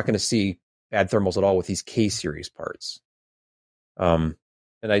 then you're not going to see bad thermals at all with these K-series parts. And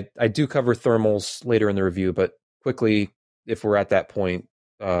I do cover thermals later in the review, but quickly, if we're at that point,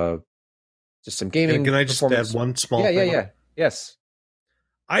 just some gaming. Can I just add one small thing? Yeah. Yes.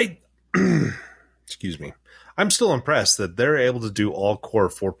 Excuse me. I'm still impressed that they're able to do all core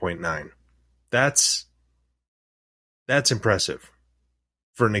 4.9. That's impressive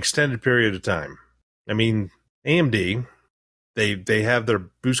for an extended period of time. I mean, AMD, they have their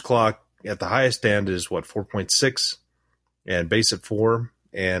boost clock at the highest end is 4.6 and base at 4.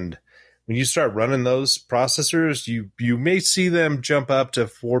 And when you start running those processors, you may see them jump up to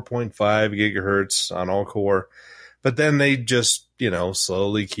 4.5 gigahertz on all core, but then they just,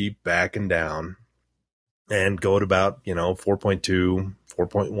 slowly keep backing down and go at about, 4.2,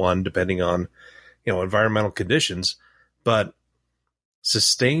 4.1, depending on, environmental conditions. But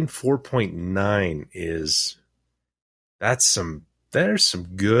sustained 4.9 there's some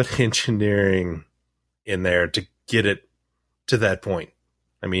good engineering in there to get it to that point.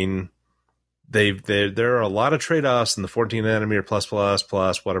 I mean, there are a lot of trade-offs in the 14 nanometer plus,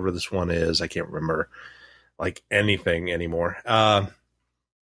 whatever this one is. I can't remember like anything anymore. But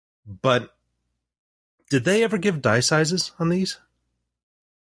did they ever give die sizes on these?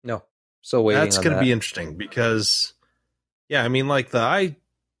 No. So waiting. That's going to be interesting because, yeah, I mean, like the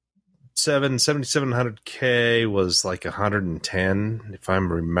i7-7700K was like 110, if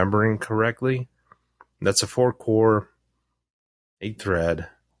I'm remembering correctly. That's a 4-core, 8-thread.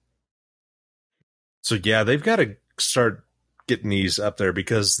 So, yeah, they've got to start getting these up there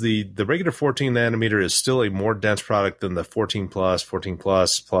because the regular 14 nanometer is still a more dense product than the 14 plus, 14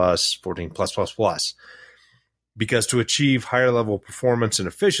 plus plus, 14 plus plus plus. Because to achieve higher level performance and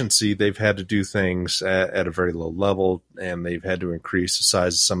efficiency, they've had to do things at a very low level, and they've had to increase the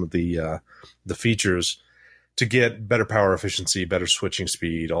size of some of the features to get better power efficiency, better switching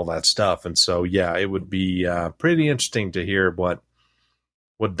speed, all that stuff. And so, yeah, it would be pretty interesting to hear what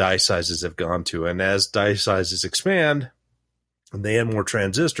die sizes have gone to. And as die sizes expand and they add more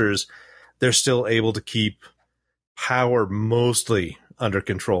transistors, they're still able to keep power mostly under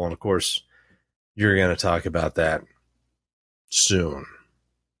control. And of course, you're going to talk about that soon.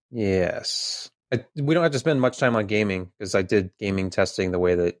 Yes. We don't have to spend much time on gaming because I did gaming testing the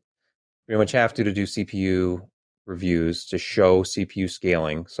way that pretty much have to do CPU reviews to show CPU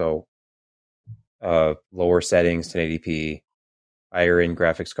scaling. So lower settings, 1080p, higher in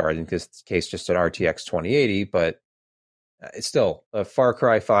graphics card, in this case just an RTX 2080, but it's still a Far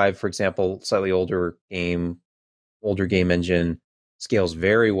Cry 5, for example, slightly older game engine, scales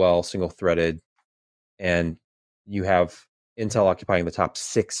very well, single-threaded, and you have Intel occupying the top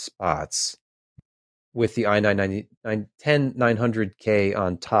 6 spots with the i9-9900K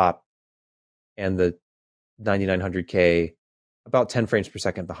on top and the 9900K about 10 frames per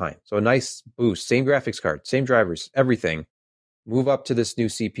second behind. So a nice boost, same graphics card, same drivers, everything. Move up to this new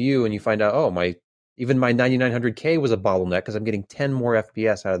CPU and you find out, even my 9900K was a bottleneck because I'm getting 10 more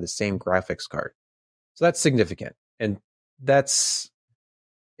FPS out of the same graphics card. So that's significant. And that's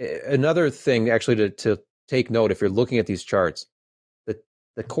another thing actually to take note if you're looking at these charts.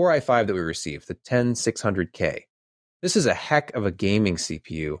 The Core i5 that we received, the 10600K, this is a heck of a gaming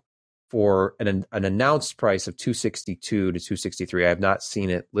CPU for an announced price of $262 to $263. I have not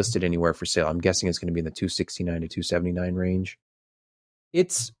seen it listed anywhere for sale. I'm guessing it's going to be in the $269 to $279 range.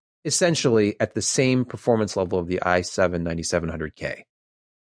 It's essentially at the same performance level of the i7 9700K.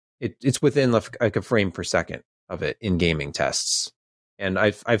 It's within like a frame per second of it in gaming tests. And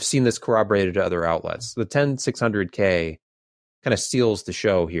I've seen this corroborated at other outlets. The 10600K kind of steals the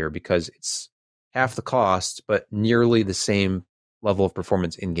show here because it's half the cost, but nearly the same level of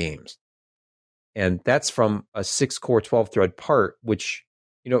performance in games. And that's from a 6-core 12-thread part, which,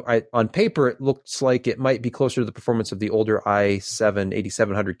 on paper, it looks like it might be closer to the performance of the older i7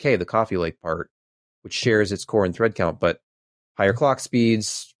 8700K, the Coffee Lake part, which shares its core and thread count, but higher clock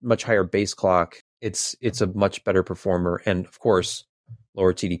speeds, much higher base clock. It's a much better performer. And of course,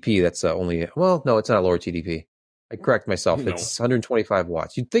 lower TDP. That's no, it's not lower TDP. I correct myself. No. It's 125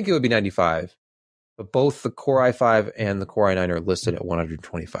 watts. You'd think it would be 95, but both the Core i5 and the Core i9 are listed at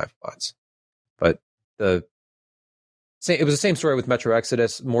 125 watts. But it was the same story with Metro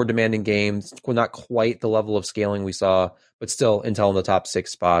Exodus, more demanding games, not quite the level of scaling we saw, but still Intel in the top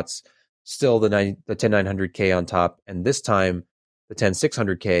 6 spots, still the 10900K on top, and this time the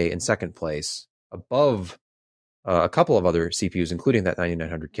 10600K in second place, above a couple of other CPUs, including that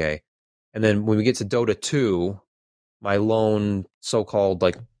 9900K. And then when we get to Dota 2, my lone so-called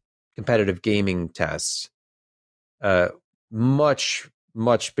like competitive gaming tests, much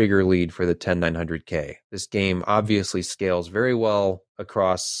bigger lead for the 10900K. This game obviously scales very well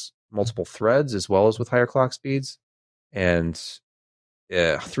across multiple threads as well as with higher clock speeds, and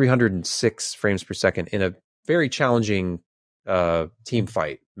 306 frames per second in a very challenging team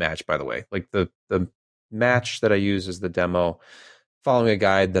fight match, by the way. Like the match that I use as the demo, following a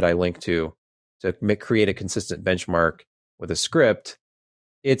guide that I link to create a consistent benchmark with a script.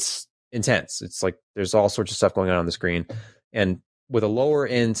 It's intense. It's like there's all sorts of stuff going on the screen. And with a lower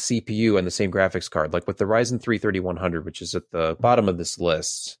end CPU and the same graphics card, like with the Ryzen 3 3100, which is at the bottom of this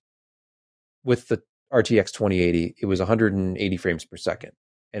list, with the RTX 2080, it was 180 frames per second.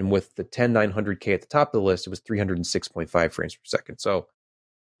 And with the 10900K at the top of the list, it was 306.5 frames per second. So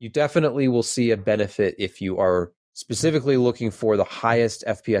you definitely will see a benefit if you are specifically looking for the highest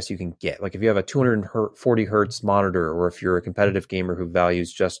FPS you can get. Like if you have a 240 hertz monitor, or if you're a competitive gamer who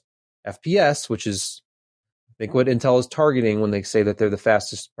values just FPS, which is, I think, what Intel is targeting when they say that they're the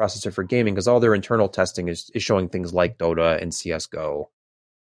fastest processor for gaming, because all their internal testing is showing things like Dota and CSGO.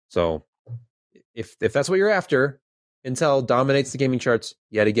 So if that's what you're after, Intel dominates the gaming charts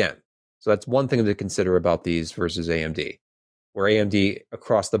yet again. So that's one thing to consider about these versus AMD, where AMD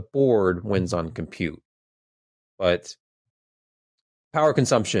across the board wins on compute. But power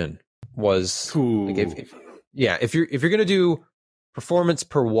consumption was like if you're going to do performance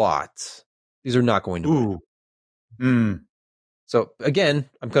per watt, these are not going to win. So again,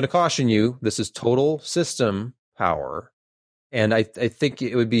 I'm going to caution you. This is total system power, and I think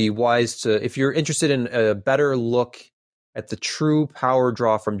it would be wise to, if you're interested in a better look at the true power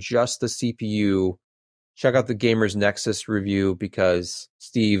draw from just the CPU, check out the Gamers Nexus review, because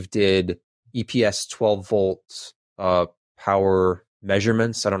Steve did EPS 12 volt power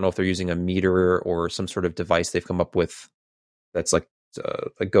measurements. I don't know if they're using a meter or some sort of device they've come up with that's like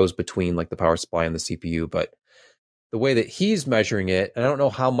that goes between like the power supply and the CPU. But the way that he's measuring it, and I don't know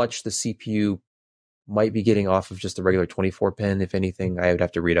how much the CPU might be getting off of just the regular 24 pin. If anything, I would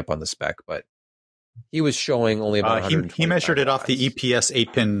have to read up on the spec, but he was showing only about he measured it off the EPS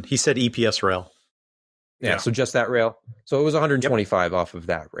 8-pin. He said EPS rail. Yeah, so just that rail. So it was 125 off of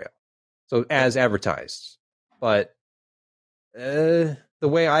that rail. So as advertised. But the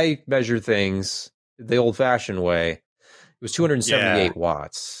way I measure things, the old-fashioned way, it was 278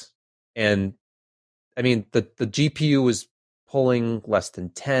 watts. And I mean, the GPU was pulling less than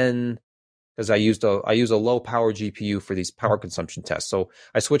 10, because I use a low-power GPU for these power consumption tests. So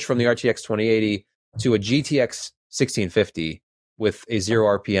I switched from the RTX 2080 to a GTX 1650 with a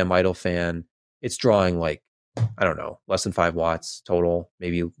 0 RPM idle fan. It's drawing like, I don't know, less than 5 watts total,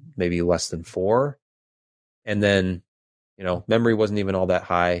 maybe less than 4. And then, memory wasn't even all that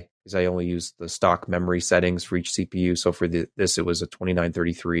high, because I only used the stock memory settings for each CPU. So for this, it was a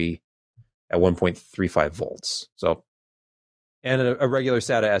 2933 at 1.35 volts. So, and a regular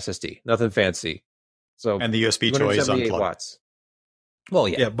SATA SSD, nothing fancy. So, and the USB choice unplugged. Watts. Well,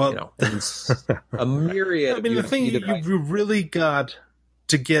 yeah, but it's a myriad. I mean, the thing you really got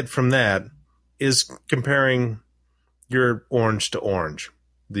to get from that is comparing your orange to orange,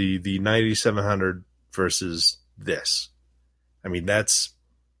 the 9700 versus this. I mean, that's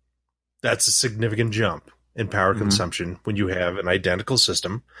a significant jump in power consumption when you have an identical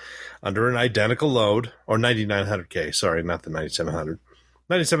system under an identical load, or 9900K. Sorry, not the 9700.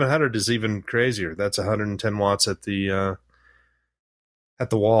 9700 is even crazier. That's 110 watts at the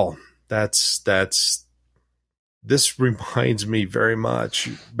wall. That's this reminds me very much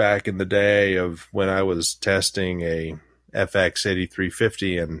back in the day of when I was testing a FX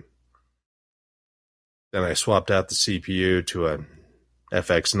 8350 and then I swapped out the CPU to a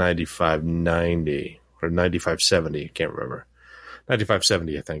FX 9590 or 9570. I can't remember.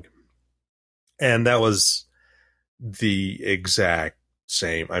 9570, I think. And that was the exact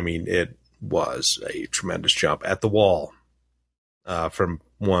same. I mean, it was a tremendous jump at the wall from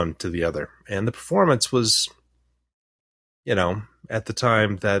one to the other. And the performance was, you know, at the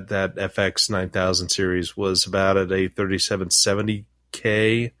time that FX 9000 series was about at a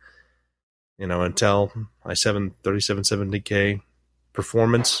 3770K, you know, Intel i7 3770K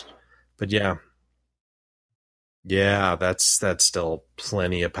performance. But yeah, that's still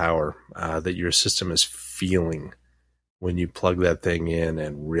plenty of power that your system is feeling when you plug that thing in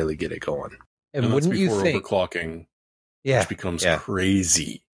and really get it going. And wouldn't you think overclocking, which becomes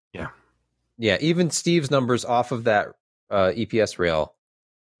crazy. Yeah. Even Steve's numbers off of that EPS rail,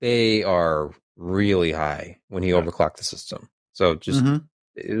 they are really high when he overclocked the system. So just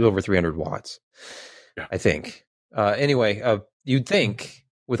it was over 300 watts, I think. Anyway, you'd think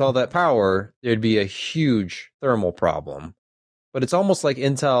with all that power, there'd be a huge thermal problem. But it's almost like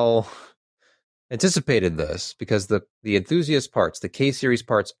Intel anticipated this because the enthusiast parts, the K-series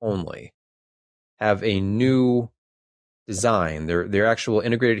parts only, have a new design. Their actual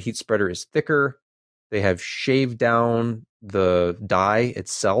integrated heat spreader is thicker. They have shaved down the die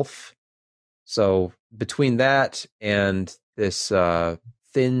itself. So between that and this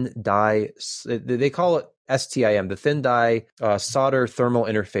thin die, they call it STIM, the thin die solder thermal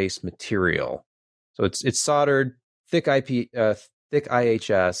interface material. So it's soldered, thick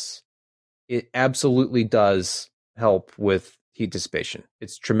IHS. It absolutely does help with heat dissipation.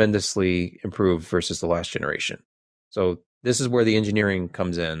 It's tremendously improved versus the last generation. So this is where the engineering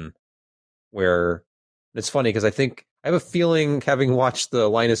comes in, where it's funny because I have a feeling, having watched the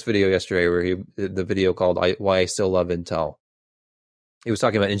Linus video yesterday, where the video called Why I Still Love Intel, he was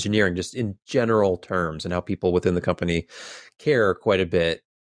talking about engineering just in general terms and how people within the company care quite a bit,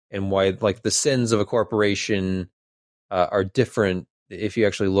 and why like the sins of a corporation are different if you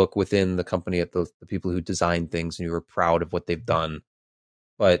actually look within the company at the people who design things and you are proud of what they've done.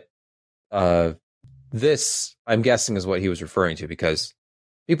 But this, I'm guessing, is what he was referring to, because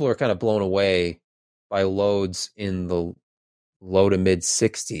people are kind of blown away by loads in the low to mid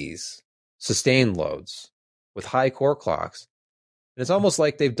 60s, sustained loads with high core clocks. And it's almost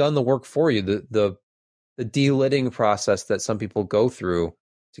like they've done the work for you. The delitting process that some people go through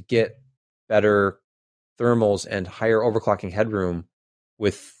to get better thermals and higher overclocking headroom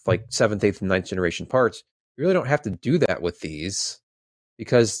with like 7th, 8th, and 9th generation parts, you really don't have to do that with these,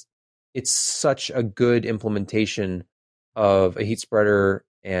 because it's such a good implementation of a heat spreader.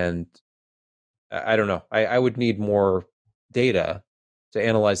 And I don't know, I would need more data to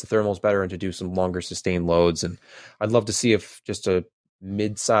analyze the thermals better and to do some longer sustained loads. And I'd love to see if just a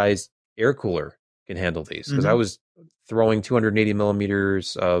mid-sized air cooler can handle these, because I was throwing 280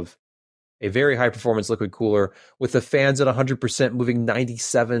 millimeters of a very high performance liquid cooler with the fans at 100% moving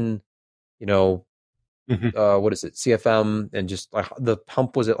 97, what is it, CFM, and just the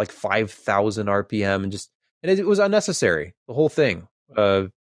pump was at like 5,000 RPM, and it was unnecessary. The whole thing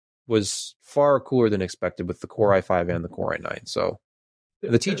was far cooler than expected with the Core i5 and the Core i9. So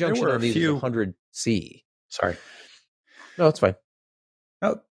the T junction on these is 100C. Sorry. No, it's fine.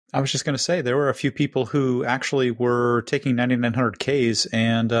 Oh, I was just going to say there were a few people who actually were taking 9900Ks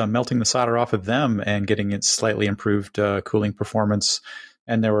and melting the solder off of them and getting it slightly improved cooling performance.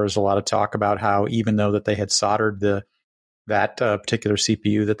 And there was a lot of talk about how even though that they had soldered that particular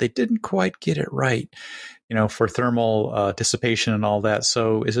CPU, that they didn't quite get it right, for thermal dissipation and all that.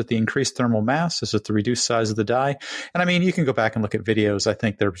 So is it the increased thermal mass? Is it the reduced size of the die? And I mean, you can go back and look at videos. I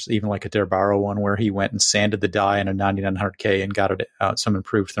think there's even like a Derbaro one where he went and sanded the die in a 9900K and got it some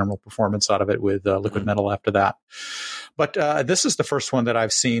improved thermal performance out of it with liquid metal after that. But this is the first one that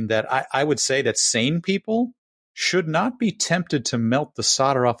I've seen that I would say that sane people should not be tempted to melt the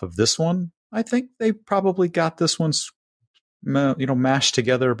solder off of this one. I think they probably got this one's mashed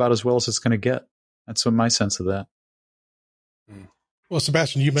together about as well as it's going to get. That's my sense of that. Well,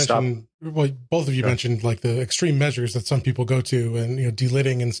 Sebastian, you mentioned, both of you mentioned like the extreme measures that some people go to, and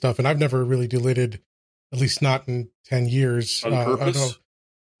delitting and stuff. And I've never really delitted, at least not in 10 years. On purpose?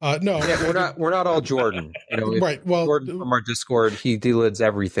 No, yeah, we're not all Jordan. Right. Well, Jordan from our Discord, he delids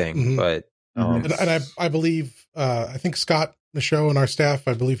everything, but and I believe I think Scott Michaud and our staff,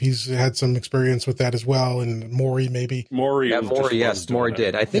 I believe he's had some experience with that as well, and Maury maybe. Maury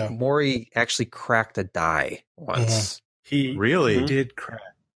did. I think Maury actually cracked a die once. He really did crack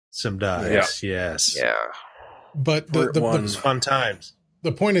some dies. Yeah. Yes. Yeah. But It's fun times.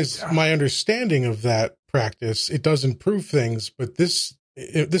 the point is, my understanding of that practice, it does improve things, but this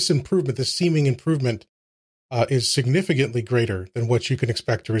improvement, this seeming improvement, is significantly greater than what you can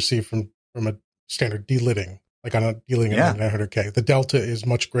expect to receive from a standard delidding, like on a dealing at 900K. The delta is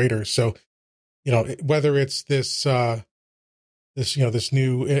much greater. So, whether it's this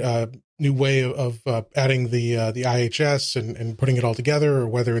new way of adding the IHS and putting it all together, or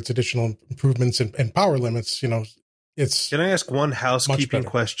whether it's additional improvements and power limits, it's. Can I ask one housekeeping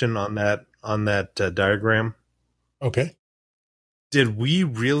question on that diagram? Okay. Did we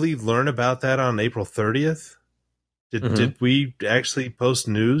really learn about that on April 30th? Did we actually post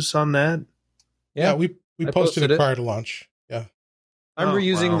news on that? Yeah, we posted it prior to launch. Yeah. I'm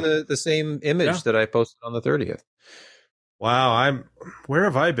reusing the same image that I posted on the 30th. Wow, where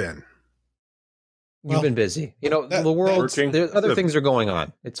have I been? You've been busy. The world, other things are going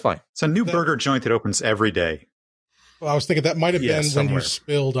on. It's fine. It's a new burger joint that opens every day. Well, I was thinking that might have been when you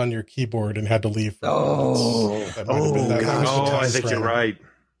spilled on your keyboard and had to leave. That might have been that. I think you're right.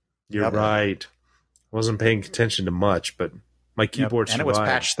 You're right. Wasn't paying attention to much, but my keyboard survived. And it was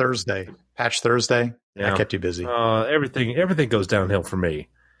Patch Thursday. Patch Thursday. That kept you busy. Everything goes downhill for me.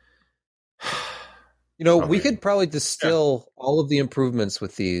 We could probably distill all of the improvements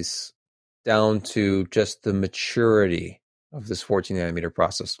with these down to just the maturity of this 14 nanometer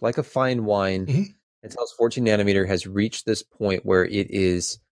process. Like a fine wine, Intel's 14 nanometer has reached this point where it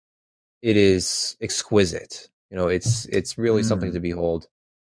is exquisite. It's really something to behold.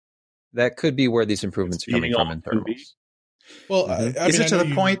 That could be where these improvements are coming from in thermals. Well, is it to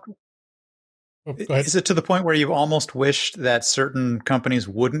the point? Is it to the point where you've almost wished that certain companies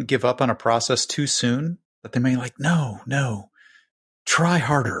wouldn't give up on a process too soon? That they may no, try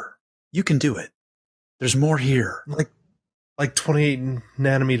harder. You can do it. There's more here. Like 28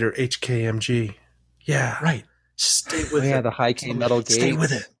 nanometer HKMG. Yeah. Right. Stay with it. The high K metal gate. Stay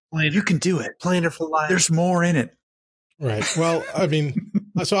with it. You can do it. Planar for life. There's more in it. Right. Well, I mean,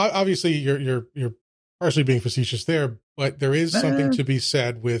 so obviously you're partially being facetious there, but there is something to be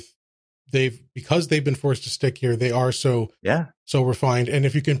said with because they've been forced to stick here. They are so refined. And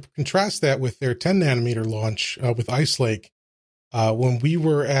if you can contrast that with their 10 nanometer launch with Ice Lake, when we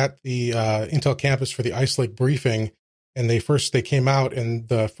were at the Intel campus for the Ice Lake briefing, and they came out, and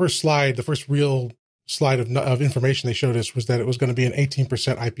the first real slide of information they showed us was that it was going to be an 18%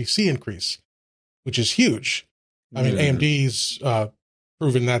 IPC increase, which is huge. I mean, AMD's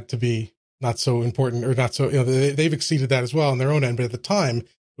proven that to be not so important, or not so, they've exceeded that as well on their own end. But at the time, it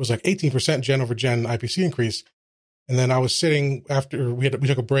was like 18% gen over gen IPC increase. And then I was sitting after we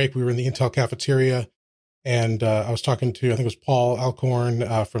took a break. We were in the Intel cafeteria, and I was talking to, I think it was Paul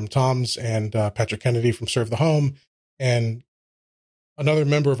Alcorn from Tom's, and Patrick Kennedy from Serve the Home, and another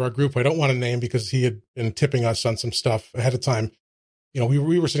member of our group, I don't want to name because he had been tipping us on some stuff ahead of time.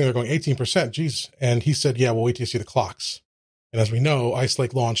 We were sitting there going 18%, geez. And he said, yeah, we'll wait till you see the clocks. And as we know, Ice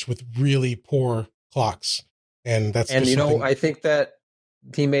Lake launched with really poor clocks. And that's, and I think that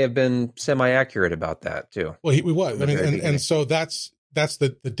he may have been semi-accurate about that too. Well, he was. I mean, and so that's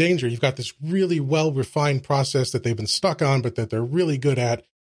the danger. You've got this really well-refined process that they've been stuck on, but that they're really good at,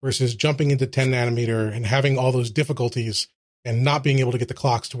 versus jumping into 10 nanometer and having all those difficulties and not being able to get the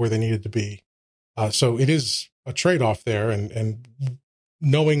clocks to where they needed to be. So it is a trade-off there. And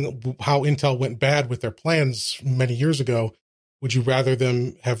knowing how Intel went bad with their plans many years ago, would you rather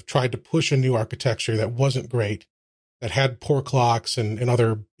them have tried to push a new architecture that wasn't great, that had poor clocks and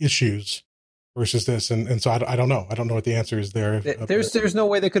other issues, versus this? And so I don't know. I don't know what the answer is there. There's no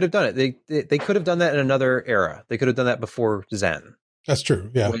way they could have done it. They could have done that in another era. They could have done that before Zen. That's true.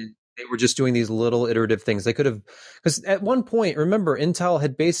 Yeah. When they were just doing these little iterative things. They could have, because at one point, remember, Intel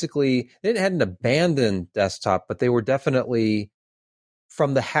had hadn't abandoned desktop, but they were definitely,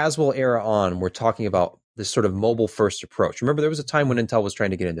 from the Haswell era on, we're talking about this sort of mobile first approach. Remember, there was a time when Intel was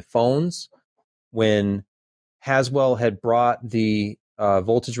trying to get into phones, when Haswell had brought the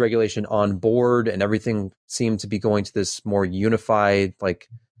voltage regulation on board, and everything seemed to be going to this more unified, like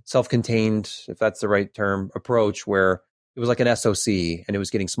self-contained, if that's the right term, approach, where it was like an SoC, and it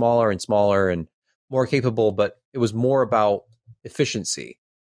was getting smaller and smaller and more capable, but it was more about efficiency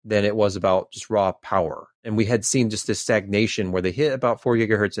than it was about just raw power. And we had seen just this stagnation where they hit about 4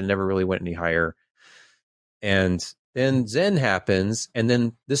 gigahertz and never really went any higher. And then Zen happens, and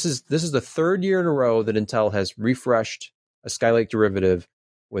then this is the third year in a row that Intel has refreshed a Skylake derivative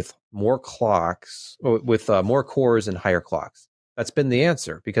with more clocks, with more cores and higher clocks. That's been the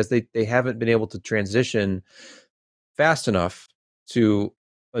answer, because they haven't been able to transition fast enough to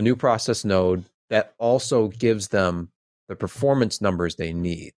a new process node that also gives them the performance numbers they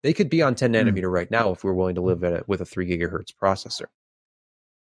need. They could be on 10 nanometer right now if we're willing to live at it with a 3 gigahertz processor.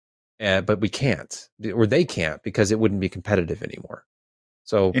 But we can't, or they can't, because it wouldn't be competitive anymore.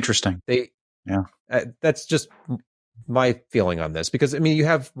 So interesting. That's just my feeling on this, because I mean, you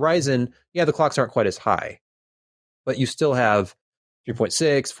have Ryzen. Yeah, the clocks aren't quite as high, but you still have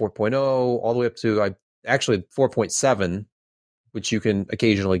 3.6, 4.0, all the way up to actually 4.7, which you can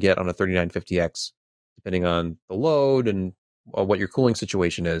occasionally get on a 3950X, depending on the load and what your cooling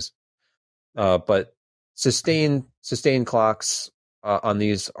situation is. But sustained clocks on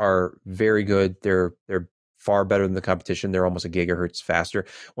these are very good. They're far better than the competition. They're almost a gigahertz faster.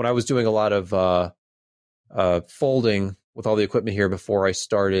 When I was doing a lot of folding with all the equipment here before I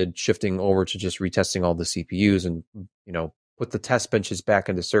started shifting over to just retesting all the CPUs and, put the test benches back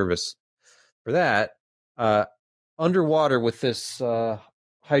into service for that, underwater with this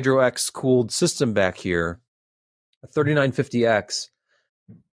Hydro X cooled system back here, a 3950X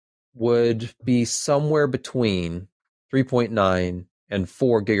would be somewhere between 3.9 and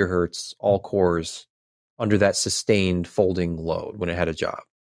 4 gigahertz all cores under that sustained folding load when it had a job.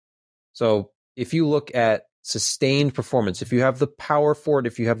 So if you look at sustained performance, if you have the power for it,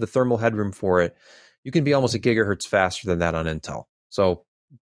 if you have the thermal headroom for it, you can be almost a gigahertz faster than that on Intel. So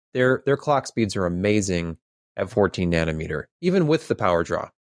their clock speeds are amazing at 14 nanometer, even with the power draw.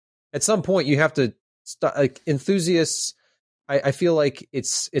 At some point, you have to enthusiasts. I feel like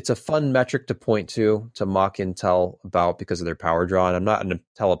it's a fun metric to point to mock Intel about because of their power draw. And I'm not an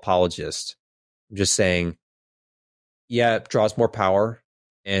Intel apologist. I'm just saying, yeah, it draws more power,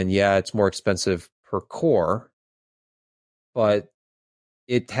 and yeah, it's more expensive per core, but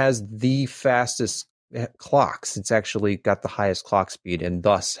it has the fastest clocks. It's actually got the highest clock speed and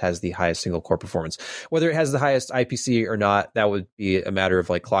thus has the highest single core performance. Whether it has the highest IPC or not, that would be a matter of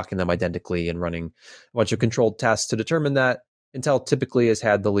clocking them identically and running a bunch of controlled tests to determine that. Intel typically has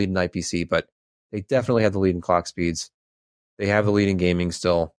had the lead in IPC, but they definitely have the lead in clock speeds. They have the lead in gaming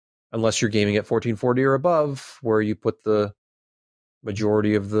still, unless you're gaming at 1440 or above, where you put the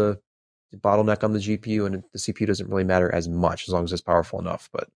majority of the bottleneck on the GPU, and the CPU doesn't really matter as much as long as it's powerful enough.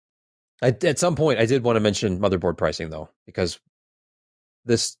 But at some point, I did want to mention motherboard pricing, though, because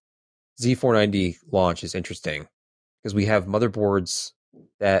this Z490 launch is interesting because we have motherboards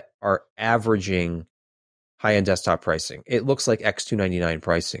that are averaging high-end desktop pricing. It looks like X299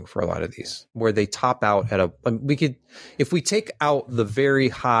 pricing for a lot of these, where they top out at if we take out the very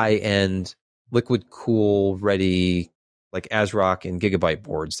high-end liquid cool ready, like ASRock and Gigabyte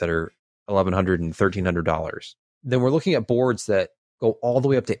boards that are $1,100 and $1,300, then we're looking at boards that go all the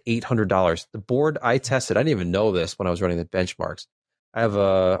way up to $800. The board I tested, I didn't even know this when I was running the benchmarks. I have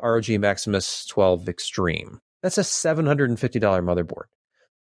a ROG Maximus 12 Extreme. That's a $750 motherboard.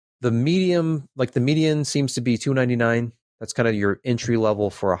 The median seems to be $299. That's kind of your entry level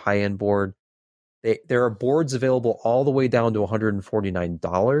for a high-end board. There are boards available all the way down to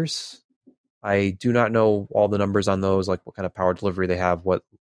 $149. I do not know all the numbers on those, like what kind of power delivery they have,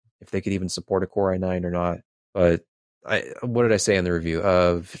 if they could even support a Core i9 or not. But what did I say in the review?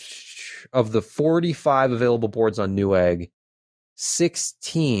 Of the 45 available boards on Newegg,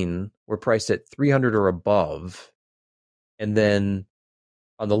 16 were priced at $300 or above. And then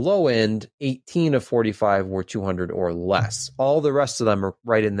on the low end, 18 of 45 were $200 or less. All the rest of them are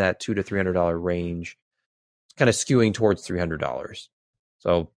right in that $200 to $300 range, kind of skewing towards $300.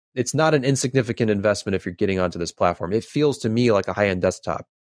 So it's not an insignificant investment if you're getting onto this platform. It feels to me like a high-end desktop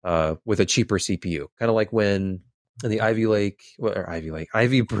with a cheaper CPU, kind of like when in the Ivy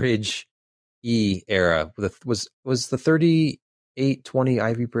Bridge E era was the 3820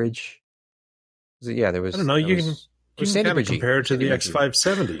 Ivy Bridge. There was. I don't know. You can kind of compare it to the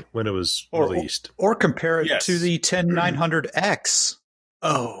X570 when it was released, or compare it to the 10900X.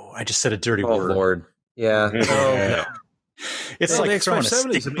 Oh, I just said a dirty word. Oh Lord, yeah. No. It's like the throwing a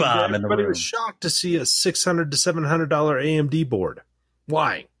stick bomb in the room. Everybody was shocked to see a $600 to $700 AMD board.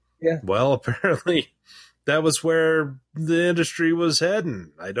 Why? Yeah. Well, apparently that was where the industry was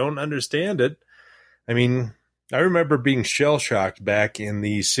heading. I don't understand it. I mean, I remember being shell-shocked back in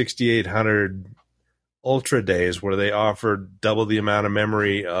the 6800 Ultra days where they offered double the amount of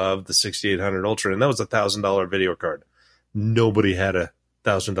memory of the 6800 Ultra, and that was a $1,000 video card. Nobody had a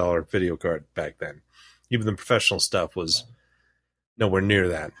 $1,000 video card back then. Even the professional stuff was nowhere near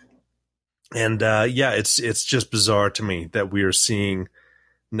that. And it's just bizarre to me that we are seeing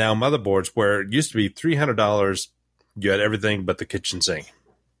now motherboards where it used to be $300, you had everything but the kitchen sink.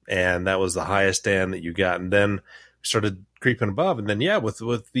 And that was the highest end that you got. And then we started creeping above. And then, with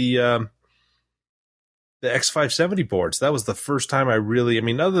the X570 boards, that was the first time I really,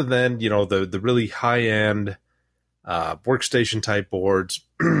 other than, the really high-end workstation type boards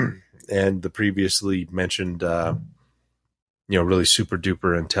and the previously mentioned, really super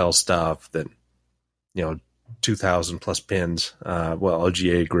duper Intel stuff that, 2,000 plus pins,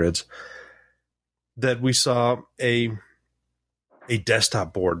 LGA grids, that we saw a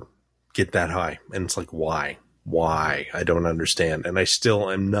desktop board get that high. And it's like, why? I don't understand. And I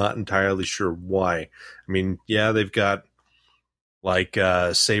still am not entirely sure why. I mean, yeah, they've got like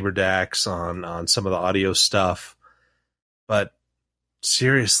Saber DAX on some of the audio stuff, but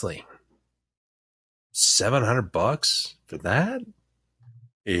seriously, $700 for that?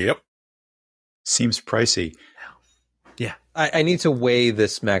 Yep. Seems pricey. Yeah. I need to weigh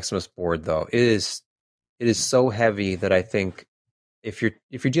this Maximus board though. It is so heavy that I think if you're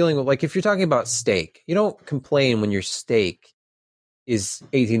dealing with, like, if you're talking about steak, you don't complain when your steak is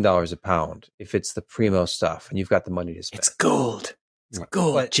 $18 a pound if it's the primo stuff and you've got the money to spend. It's gold. It's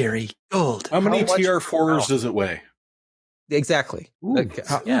gold, but, Jerry. Gold. How many TR4s does it weigh? Exactly.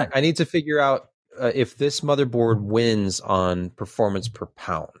 Yeah. I need to figure out if this motherboard wins on performance per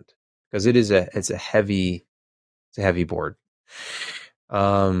pound, because it's a heavy board.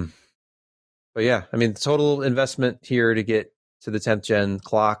 But yeah, I mean, the total investment here to get to the 10th gen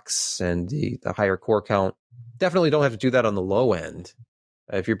clocks and the higher core count, definitely don't have to do that on the low end.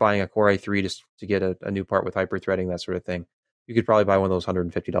 If you're buying a Core i3 just to get a new part with hyper-threading, that sort of thing, you could probably buy one of those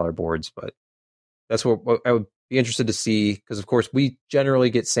 $150 boards. But that's what I would be interested to see, because of course we generally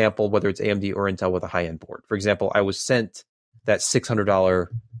get sampled, whether it's AMD or Intel, with a high-end board. For example, I was sent that $600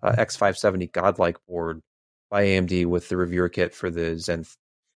 X570 Godlike board by AMD with the reviewer kit for the Zen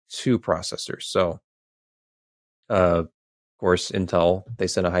 2 processors. So, of course, Intel, they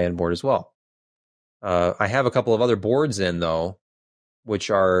sent a high-end board as well. I have a couple of other boards in, though,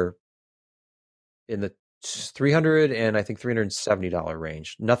 which are in the $300 and I think $370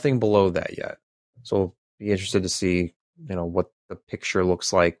 range. Nothing below that yet. So be interested to see, what the picture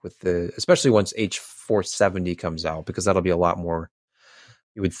looks like with especially once H470 comes out, because that'll be a lot more,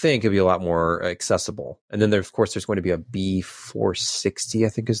 you would think it'd be a lot more accessible. And then there's going to be a B460, I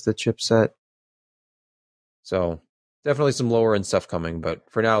think is the chipset. So definitely some lower end stuff coming, but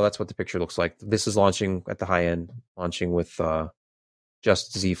for now, that's what the picture looks like. This is launching at the high end, launching with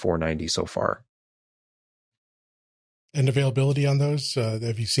just Z490 so far. And availability on those?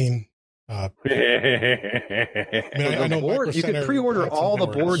 Have you seen? I know board, you could pre-order all the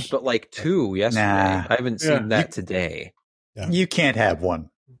boards, but like 2 yesterday. Nah. I haven't seen that today. Yeah. You can't have one.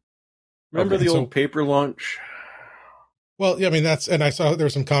 Remember the old paper launch? Well, yeah, I mean, and I saw there were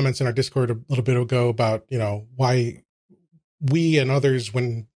some comments in our Discord a little bit ago about, why we and others,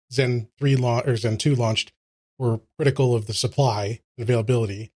 when Zen 3 or Zen 2 launched, were critical of the supply and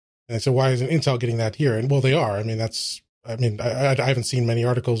availability. And so why isn't Intel getting that here? And well, they are. I mean, I haven't seen many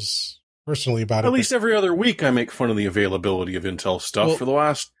articles personally about it. At least every other week I make fun of the availability of Intel stuff for the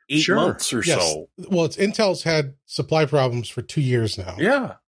last 8 months or so. Well, Intel's had supply problems for 2 years now.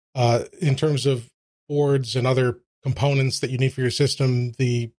 Yeah. In terms of boards and other components that you need for your system,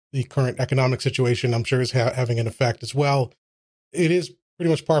 the current economic situation, I'm sure, is having an effect as well. It is pretty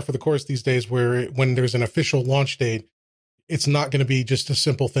much par for the course these days, where when there's an official launch date, it's not going to be just a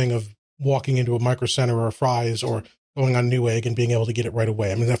simple thing of walking into a Micro Center or a Fry's or going on Newegg and being able to get it right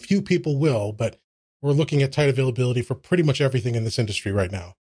away. I mean, a few people will, but we're looking at tight availability for pretty much everything in this industry right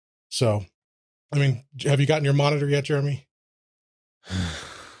now. So, I mean, have you gotten your monitor yet, Jeremy?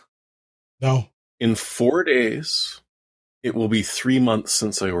 No? In 4 days, it will be 3 months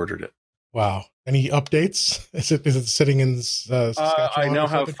since I ordered it. Wow. Any updates? Is it sitting in Saskatchewan? I now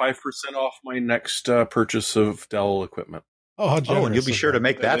have 5% off my next purchase of Dell equipment. Oh, how generous. Oh, and you'll be sure to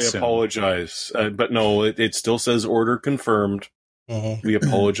make that soon. I apologize. But no, it still says order confirmed. We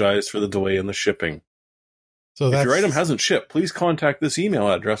apologize for the delay in the shipping. So if your item hasn't shipped, please contact this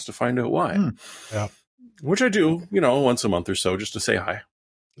email address to find out why. Yeah. Which I do, once a month or so, just to say hi.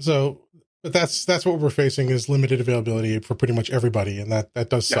 So, but that's what we're facing, is limited availability for pretty much everybody, and that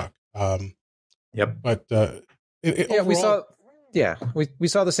does suck. Yep. But overall, we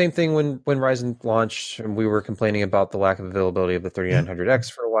saw the same thing when Ryzen launched, and we were complaining about the lack of availability of the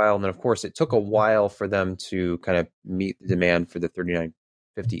 3900X for a while, and then of course it took a while for them to kind of meet the demand for the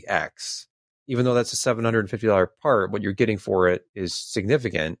 3950X. Even though that's a $750 part, what you're getting for it is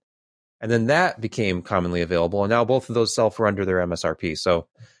significant. And then that became commonly available, and now both of those sell for under their MSRP. So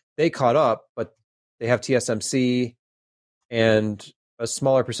they caught up, but they have TSMC and a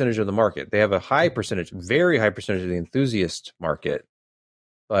smaller percentage of the market. They have a high percentage, very high percentage of the enthusiast market.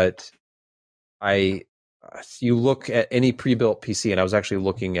 But you look at any pre-built PC, and I was actually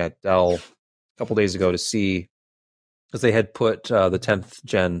looking at Dell a couple days ago to see, because they had put the 10th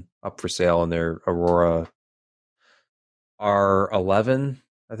gen up for sale in their Aurora R11,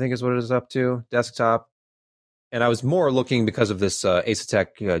 I think is what it is up to, desktop. And I was more looking because of this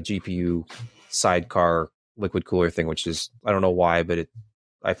Asetek GPU sidecar liquid cooler thing, which is, I don't know why, but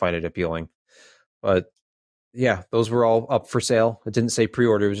I find it appealing. But yeah, those were all up for sale. It didn't say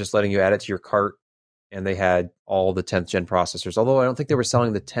pre-order. It was just letting you add it to your cart. And they had all the 10th gen processors. Although I don't think they were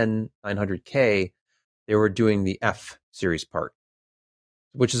selling the 10900K. They were doing the F series part,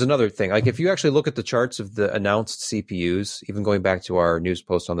 which is another thing. Like if you actually look at the charts of the announced CPUs, even going back to our news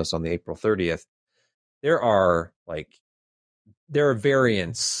post on this on the April 30th, there are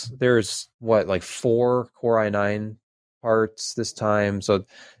variants. There's 4 Core i9 parts this time. So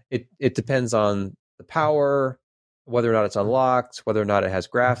it depends on the power, whether or not it's unlocked, whether or not it has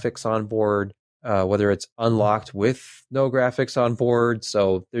graphics on board, whether it's unlocked with no graphics on board.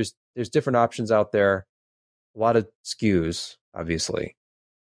 So there's different options out there. A lot of SKUs, obviously,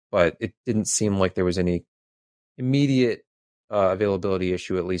 but it didn't seem like there was any immediate availability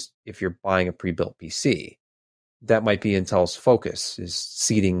issue, at least if you're buying a pre-built PC. That might be Intel's focus, is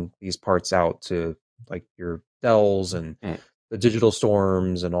seeding these parts out to like your Dells and the Digital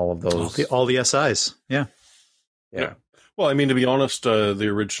Storms and all of those. All the SIs. Yeah. Well, I mean, to be honest, the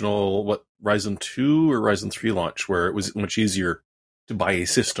original, Ryzen 2 or Ryzen 3 launch, where it was much easier to buy a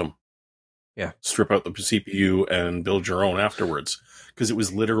system. Yeah. Strip out the CPU and build your own afterwards, because it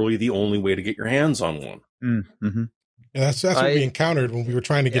was literally the only way to get your hands on one. Mm-hmm. And that's what we encountered when we were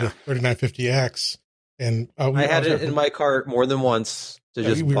trying to get a 3950X. And I had it in my cart more than once to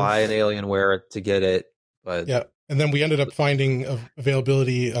just buy an Alienware to get it. But yeah. And then we ended up finding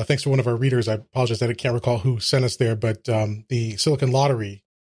availability, thanks to one of our readers. I apologize that I can't recall who sent us there, but the Silicon Lottery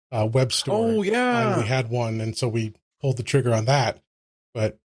web store. Oh, yeah. We had one, and so we pulled the trigger on that.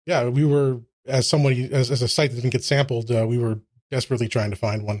 But yeah, we were, as a site that didn't get sampled, we were desperately trying to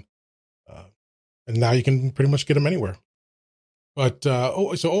find one. And now you can pretty much get them anywhere. But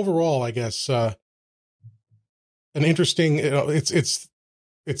so overall, I guess an interesting.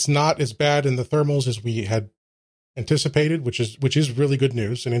 It's not as bad in the thermals as we had anticipated, which is really good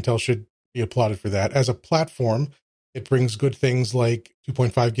news, and Intel should be applauded for that. As a platform, it brings good things like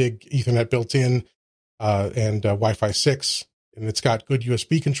 2.5 gig Ethernet built in, and Wi-Fi 6, and it's got good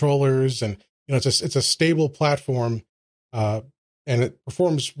USB controllers, and it's a stable platform, and it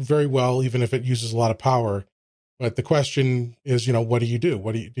performs very well even if it uses a lot of power. But the question is, what do you do?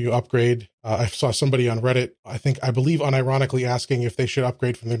 Do you upgrade? I saw somebody on Reddit, I believe unironically asking if they should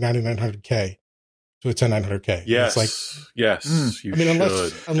upgrade from their 9900K to a 10900K. Yes. Yes. You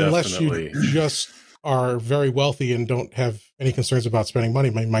unless you just are very wealthy and don't have any concerns about spending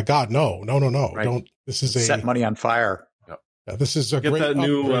money. My God, no. Right. Don't. This is set money on fire. This is a get great that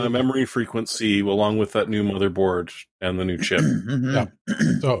new memory frequency along with that new motherboard and the new chip. Yeah.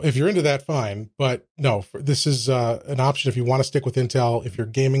 So if you're into that, fine. But no, this is an option if you want to stick with Intel. If you're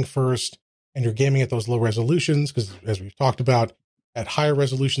gaming first and you're gaming at those low resolutions, because as we've talked about, at higher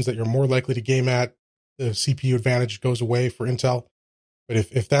resolutions that you're more likely to game at, the CPU advantage goes away for Intel. But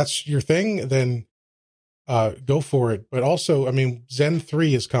if that's your thing, then go for it. But also, Zen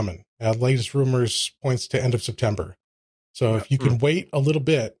 3 is coming. Latest rumors points to end of September. So if you can wait a little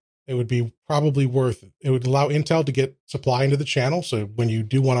bit, it would be probably worth it. It would allow Intel to get supply into the channel. So when you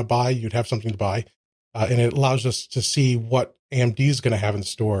do want to buy, you'd have something to buy. And it allows us to see what AMD is going to have in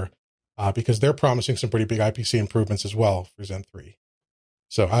store, because they're promising some pretty big IPC improvements as well for Zen 3.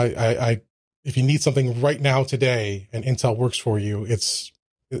 So I if you need something right now today and Intel works for you, it's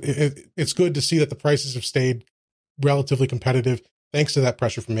good to see that the prices have stayed relatively competitive thanks to that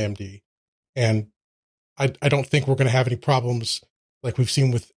pressure from AMD. And I don't think we're going to have any problems like we've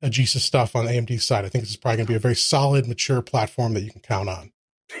seen with Aegis stuff on AMD's side. I think this is probably going to be a very solid, mature platform that you can count on.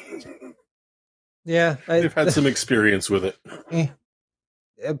 Yeah. They've had some experience with it.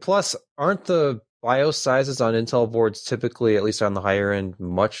 Plus, aren't the BIOS sizes on Intel boards typically, at least on the higher end,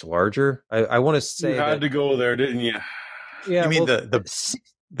 much larger? I want to say you had to go there, didn't you? Yeah. You mean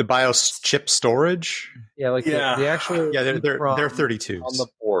the BIOS chip storage? Yeah, the actual. Yeah, they're 32s on the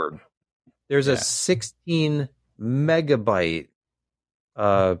board. There's a 16 megabyte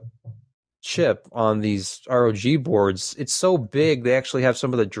chip on these ROG boards. It's so big, they actually have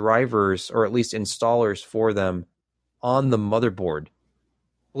some of the drivers, or at least installers for them, on the motherboard.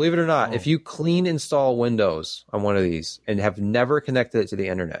 Believe it or not, if you clean install Windows on one of these and have never connected it to the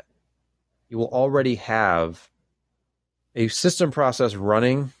internet, you will already have a system process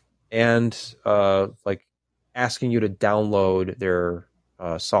running and asking you to download their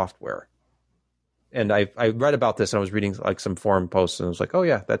software. And I read about this and I was reading some forum posts and I was like, oh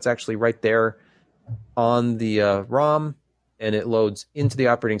yeah, that's actually right there on the ROM, and it loads into the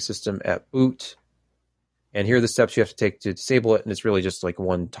operating system at boot. And here are the steps you have to take to disable it. And it's really just like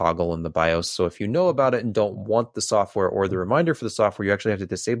one toggle in the BIOS. So if you know about it and don't want the software or the reminder for the software, you actually have to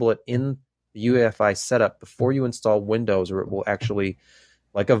disable it in the UEFI setup before you install Windows, or it will actually,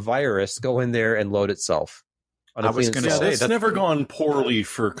 like a virus, go in there and load itself. I was going to say that's never gone poorly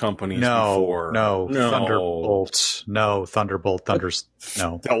for companies before. No, Thunderbolt, no,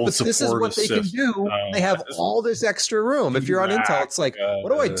 But this is what they can do. They have all this extra room. If you're on Intel, it's like, what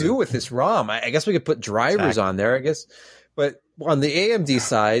do I do with this ROM? I guess we could put drivers on there, I guess. But on the AMD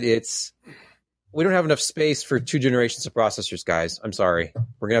side, we don't have enough space for 2 generations of processors, guys. I'm sorry.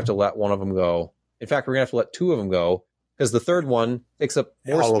 We're going to have to let one of them go. In fact, we're going to have to let 2 of them go, because the third one takes up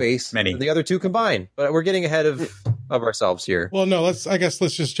more space than the other 2 combined. But we're getting ahead of ourselves here. Well, no, let's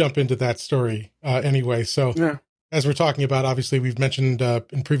just jump into that story anyway. So as we're talking about, obviously, we've mentioned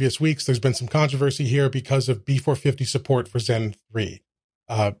in previous weeks, there's been some controversy here because of B450 support for Zen 3.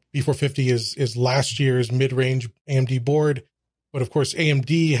 B450 is last year's mid-range AMD board. But of course,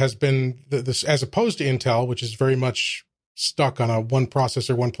 AMD has been this, as opposed to Intel, which is very much stuck on a one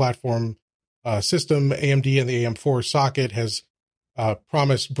processor, one platform system. AMD and the AM4 socket has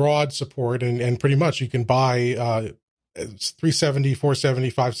promised broad support, and pretty much you can buy 370, 470,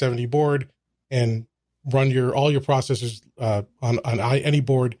 570 board and run all your processors on any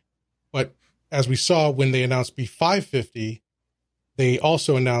board. But as we saw when they announced B550, they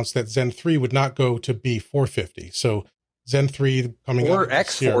also announced that Zen 3 would not go to B450. So Zen 3 coming out, or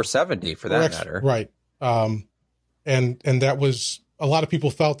X470 for that matter, right? And that was, a lot of people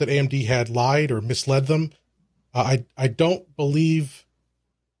felt that AMD had lied or misled them. I don't believe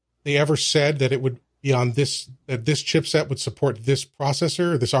they ever said that it would be on this chipset would support this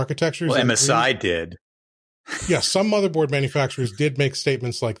processor or this architecture. Well, MSI did. Yeah, some motherboard manufacturers did make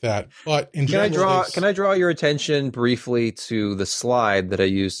statements like that, but in general, can I draw your attention briefly to the slide that I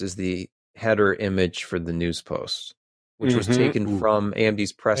used as the header image for the news post, which was taken from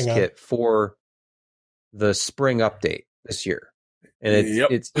AMD's press kit for the spring update this year. And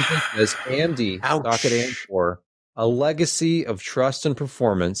it's as AMD, Socket AM4, a legacy of trust and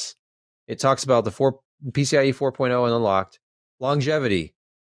performance. It talks about the PCIe 4.0 and unlocked longevity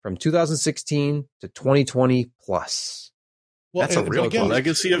from 2016 to 2020 plus. Well, that's a real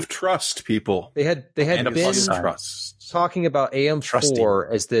legacy of trust, people. They had been talking about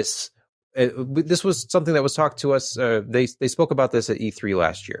AM4 as this. This was something that was talked to us. They spoke about this at E3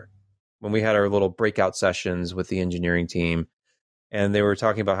 last year when we had our little breakout sessions with the engineering team. And they were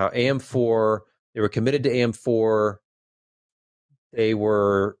talking about how AM4, they were committed to AM4. They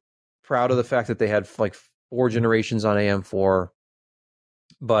were proud of the fact that they had like 4 generations on AM4.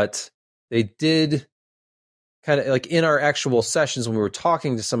 But they did kind of like in our actual sessions when we were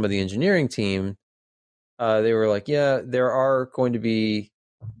talking to some of the engineering team, they were like, yeah, there are going to be,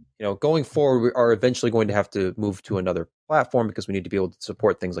 going forward, we are eventually going to have to move to another platform because we need to be able to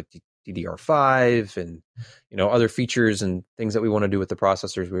support things like DDR5 and, other features and things that we want to do with the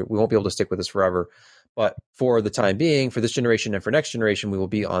processors. We won't be able to stick with this forever. But for the time being, for this generation and for next generation, we will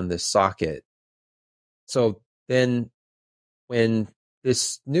be on this socket. So then when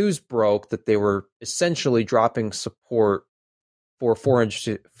this news broke that they were essentially dropping support for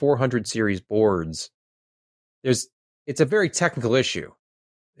 400 series boards, it's a very technical issue.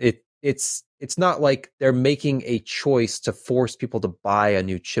 It's not like they're making a choice to force people to buy a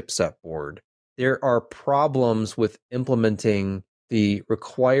new chipset board. There are problems with implementing the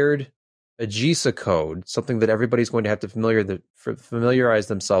required AGESA code, something that everybody's going to have to familiarize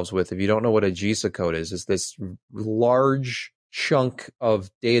themselves with. If you don't know what AGESA code is this large chunk of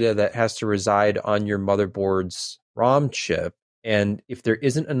data that has to reside on your motherboard's ROM chip. And if there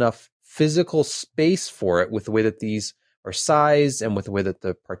isn't enough physical space for it with the way that these are sized and with the way that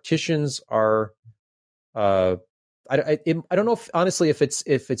the partitions are, I don't know if honestly if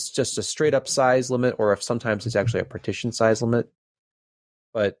it's just a straight up size limit or if sometimes it's actually a partition size limit.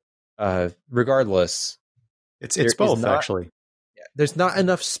 But regardless, it's both actually. There's not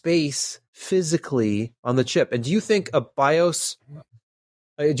enough space physically on the chip. And do you think a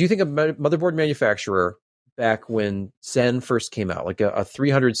motherboard manufacturer back when Zen first came out, like a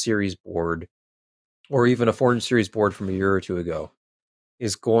 300 series board or even a 400 series board from a year or two ago,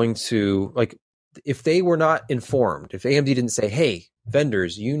 is going to, like, if they were not informed, if AMD didn't say, hey,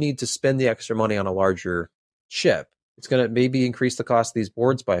 vendors, you need to spend the extra money on a larger chip, it's going to maybe increase the cost of these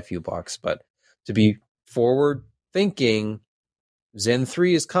boards by a few bucks. But to be forward thinking, Zen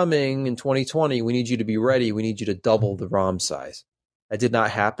 3 is coming in 2020. We need you to be ready. We need you to double the ROM size. That did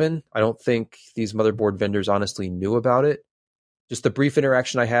not happen. I don't think these motherboard vendors honestly knew about it. Just the brief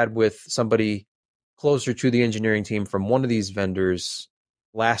interaction I had with somebody closer to the engineering team from one of these vendors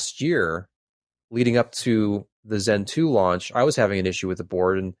last year leading up to the Zen 2 launch, I was having an issue with the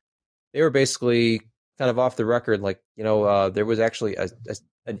board, and they were basically kind of off the record, like, there was actually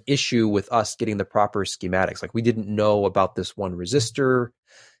an issue with us getting the proper schematics. Like, we didn't know about this one resistor,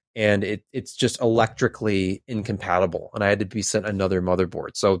 and it's just electrically incompatible, and I had to be sent another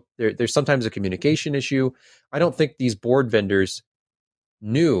motherboard. So there's sometimes a communication issue. I don't think these board vendors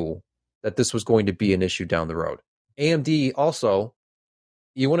knew that this was going to be an issue down the road. AMD also,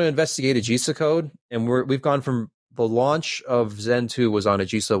 you want to investigate a GISA code, and we've gone from the launch of Zen 2 was on a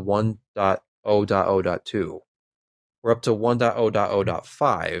GISA 1.0.0.2. We're up to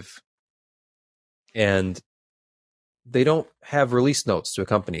 1.0.0.5, and they don't have release notes to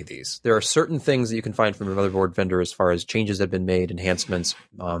accompany these. There are certain things that you can find from a motherboard vendor as far as changes that have been made, enhancements,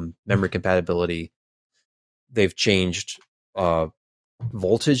 memory compatibility. They've changed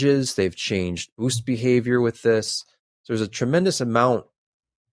voltages. They've changed boost behavior with this. So there's a tremendous amount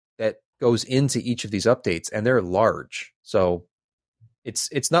that goes into each of these updates, and they're large. So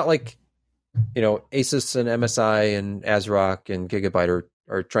it's not like, Asus and MSI and ASRock and Gigabyte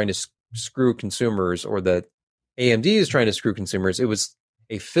are trying to screw consumers, or that AMD is trying to screw consumers. It was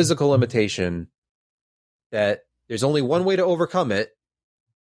a physical limitation that there's only one way to overcome it,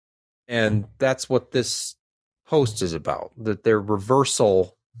 and that's what this post is about. That their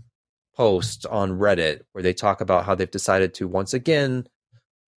reversal post on Reddit, where they talk about how they've decided to once again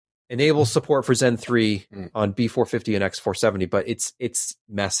enable support for Zen 3 on B450 and X470, but it's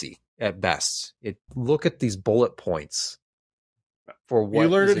messy at best. Look at these bullet points for what you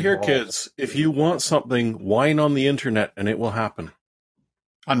learned it here, involved. kids. If you want something, whine on the internet, and it will happen.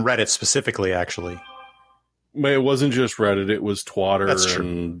 On Reddit specifically, actually. But it wasn't just Reddit; it was Twitter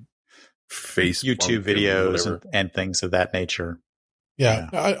and Facebook, YouTube videos, and things of that nature. Yeah.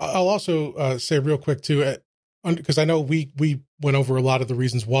 I'll also say real quick too, because I know we went over a lot of the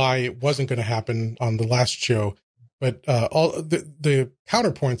reasons why it wasn't going to happen on the last show, but all the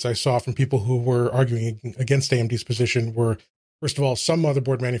counterpoints I saw from people who were arguing against AMD's position were, first of all, some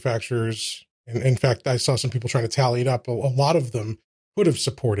motherboard manufacturers, and in fact, I saw some people trying to tally it up. A lot of them could have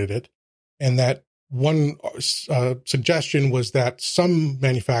supported it, and that one suggestion was that some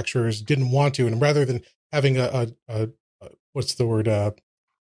manufacturers didn't want to, and rather than having a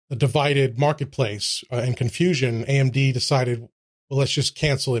divided marketplace and confusion, AMD decided, well, let's just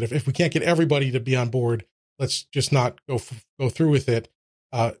cancel it. If we can't get everybody to be on board, let's just not go through with it.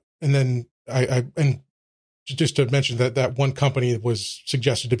 And then and just to mention that one company that was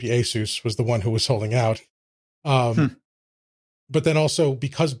suggested to be Asus was the one who was holding out. But then also,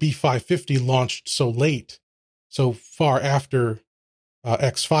 because B550 launched so late, so far after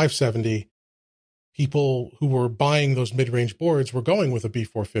X570, people who were buying those mid-range boards were going with a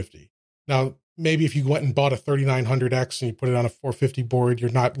B450. Now, maybe if you went and bought a 3900X and you put it on a 450 board, you're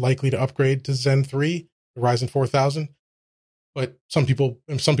not likely to upgrade to Zen 3, the Ryzen 4000. But some people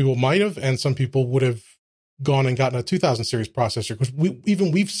might have, and some people would have gone and gotten a 2000 series processor. Because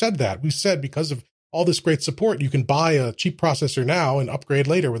we've said that. We've said, because of all this great support, you can buy a cheap processor now and upgrade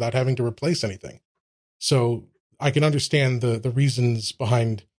later without having to replace anything. So I can understand the reasons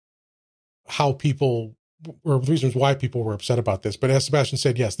behind how people, or the reasons why people were upset about this. But as Sebastian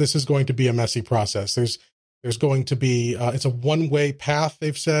said, yes, this is going to be a messy process. There's going to be it's a one-way path.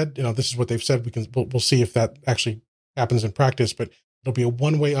 They've said, this is what they've said. We'll see if that actually happens in practice, but it'll be a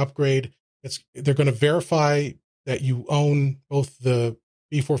one-way upgrade. They're going to verify that you own both the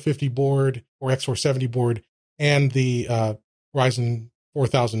B450 board or X470 board and the Ryzen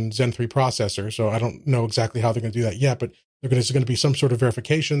 4000 Zen 3 processor. So I don't know exactly how they're going to do that yet, but there's going to be some sort of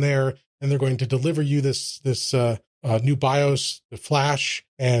verification there, and they're going to deliver you this new BIOS, the flash,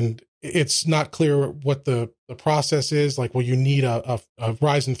 and it's not clear what the process is. Like, will you need a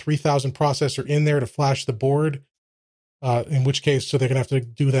Ryzen 3000 processor in there to flash the board? In which case, so they're going to have to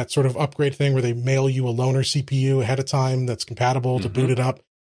do that sort of upgrade thing where they mail you a loaner CPU ahead of time that's compatible to boot it up.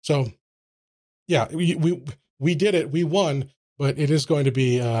 So, yeah, we did it. We won, but it is going to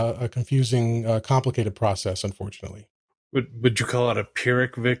be a confusing, complicated process, unfortunately. Would you call it a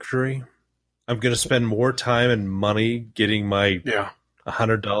Pyrrhic victory? I'm going to spend more time and money getting my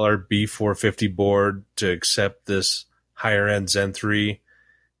 $100 B450 board to accept this higher end Zen 3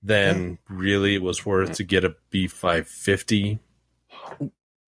 than really it was worth to get a B550.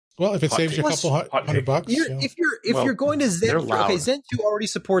 Well, if it saves you a couple $100, if you're going to Zen 3, okay, Zen 2 already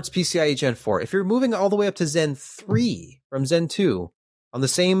supports PCIe Gen 4. If you're moving all the way up to Zen 3 from Zen 2 on the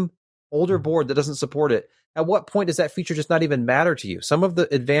same older board that doesn't support it, at what point does that feature just not even matter to you? Some of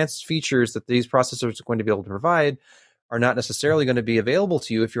the advanced features that these processors are going to be able to provide are not necessarily going to be available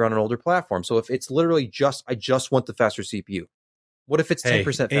to you if you're on an older platform. So if it's literally I just want the faster CPU. What if it's 10%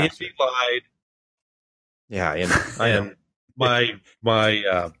 faster? AMD lied. Yeah, I know. And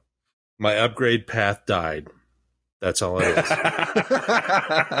my upgrade path died. That's all it is.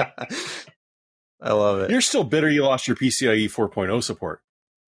 I love it. You're still bitter you lost your PCIe 4.0 support.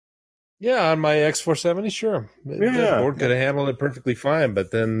 Yeah, on my X470, sure. The board could have handled it perfectly fine,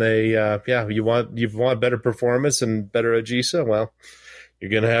 but then they, you want better performance and better AGESA? Well, you're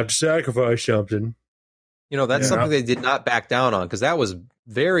going to have to sacrifice something. That's something they did not back down on, because that was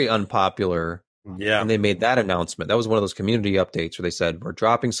very unpopular. Yeah. And they made that announcement. That was one of those community updates where they said, we're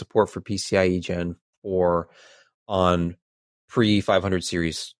dropping support for PCIe Gen 4 on pre-500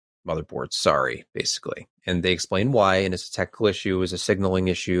 series motherboards. Sorry, basically. And they explained why, and it's a technical issue, it was a signaling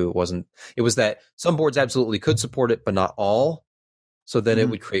issue. It was that some boards absolutely could support it, but not all. So then it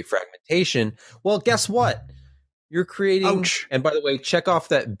would create fragmentation. Well, guess what? You're creating, Ouch. And by the way, check off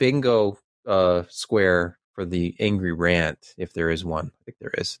that bingo square for the angry rant, if there is one. I think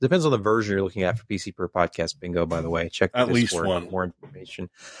there is. Depends on the version you're looking at for PC Per Podcast bingo, by the way. Check at least Discord one for more information.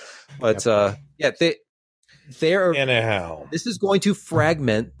 But they're Anyhow, this is going to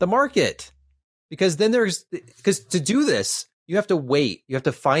fragment the market, because to do this, you have to wait. You have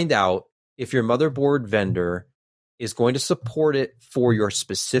to find out if your motherboard vendor is going to support it for your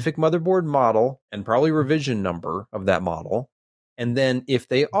specific motherboard model and probably revision number of that model. And then if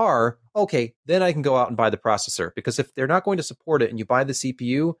they are, okay, then I can go out and buy the processor, because if they're not going to support it and you buy the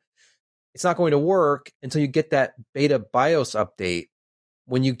CPU, it's not going to work until you get that beta BIOS update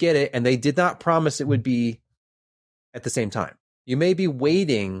when you get it. And they did not promise it would be at the same time. You may be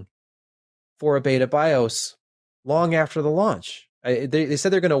waiting for a beta BIOS long after the launch. They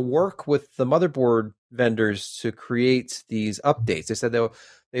said they're going to work with the motherboard vendors to create these updates. They said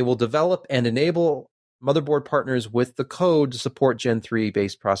they will develop and enable motherboard partners with the code to support Gen 3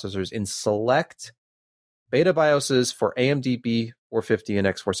 based processors in select beta BIOSes for AMD B450 and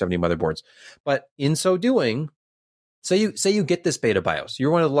X470 motherboards. But in so doing, say you get this beta BIOS.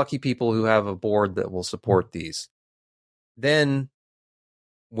 You're one of the lucky people who have a board that will support these. Then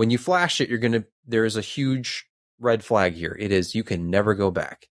when you flash it, there is a huge red flag here. It is, you can never go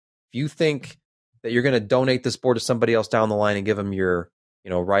back. If you think that you're going to donate this board to somebody else down the line and give them your,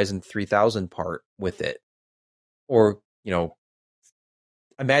 Ryzen 3000 part with it, or,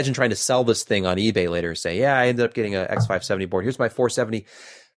 imagine trying to sell this thing on eBay later, say, yeah, I ended up getting an X570 board. Here's my 470,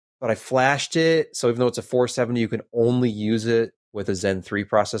 but I flashed it. So even though it's a 470, you can only use it with a Zen 3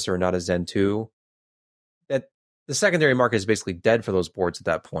 processor and not a Zen 2. That the secondary market is basically dead for those boards at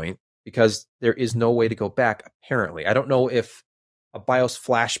that point, because there is no way to go back, apparently. I don't know if a BIOS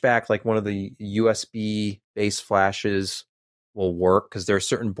flashback, like one of the USB-based flashes, will work, because there are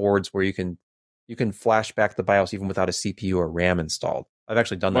certain boards where you can flash back the BIOS even without a CPU or RAM installed. I've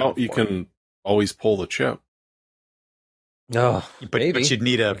actually done that. Well, you can always pull the chip. No, but you'd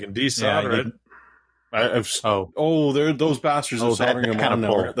need you can desolder it. They're those bastards are soldering them on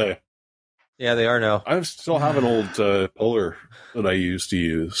now, aren't they? Yeah, they are now. I still have an old puller that I used to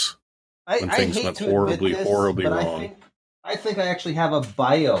use when things went horribly wrong. I think I actually have a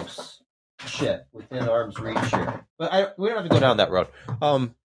BIOS chip within arm's reach here, but we don't have to go down that road.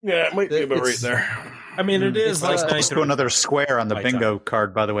 Yeah, it might be about right there. I mean, it is like close to another square on the bingo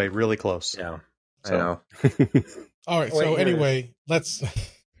card, by the way, really close. Yeah, I know. All right. So anyway, let's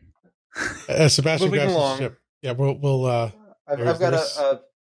Sebastian grabs his chip. Yeah, we'll. I've got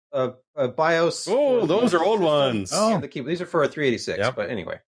a BIOS. Oh, those are old ones. Oh, these are for a 386. Yep. But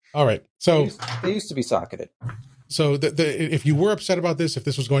anyway. All right. So they used to be socketed. So if you were upset about this, if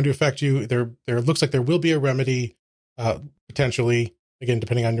this was going to affect you, there looks like there will be a remedy, potentially. Again,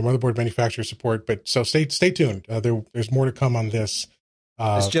 depending on your motherboard manufacturer support. But so stay tuned. There's more to come on this.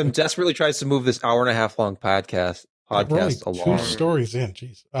 As Jim desperately tries to move this hour and a half long podcast along. 2 stories in.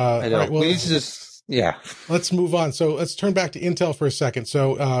 Jeez. I know. Right, well, let's move on. So let's turn back to Intel for a second.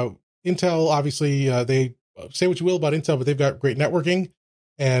 So Intel, obviously, they say what you will about Intel, but they've got great networking.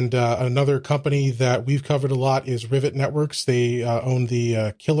 And another company that we've covered a lot is Rivet Networks. They own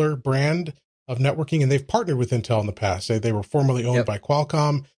the Killer brand of networking, and they've partnered with Intel in the past. They were formerly owned by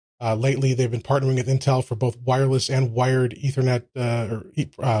Qualcomm. Lately, they've been partnering with Intel for both wireless and wired Ethernet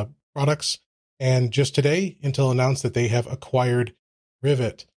products. And just today, Intel announced that they have acquired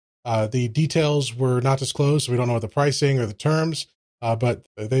Rivet. The details were not disclosed, so we don't know the pricing or the terms, but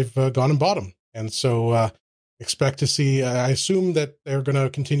they've gone and bought them. And so expect to see, I assume that they're going to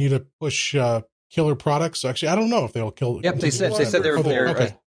continue to push Killer products. Actually, I don't know if they'll kill. Yep, they said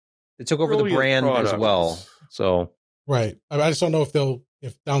they took over the brand as well. So right, I just don't know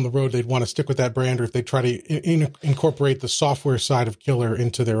if down the road they'd want to stick with that brand, or if they try to incorporate the software side of Killer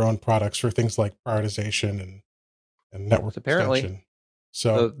into their own products for things like prioritization and network apparently extension.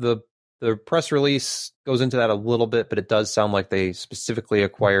 So the the press release goes into that a little bit, but it does sound like they specifically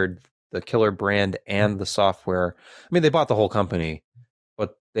acquired the Killer brand and the software. I mean, they bought the whole company,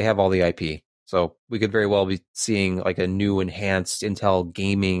 but they have all the IP. So we could very well be seeing like a new enhanced Intel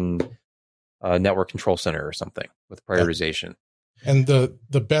gaming network control center or something with prioritization. And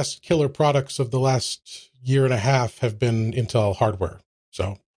the best Killer products of the last year and a half have been Intel hardware.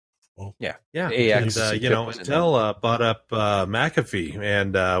 So, well, yeah. AX, And, Intel bought up McAfee,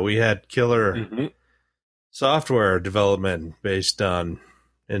 and we had Killer software development based on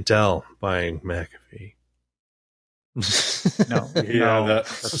Intel buying McAfee. No,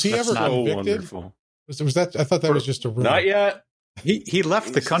 was he ever so convicted? wonderful. Was that? I thought that was just a rumor. Not yet. he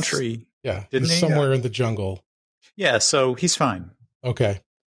left the country. Yeah, Didn't he? somewhere in the jungle. Yeah, so he's fine. Okay.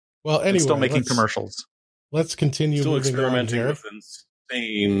 Well, But anyway, still making commercials. Let's continue. Still moving on experimenting here. with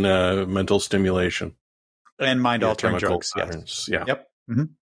insane mental stimulation. And mind-altering chemical drugs. Yes. patterns. Yeah. Yep. Mm-hmm.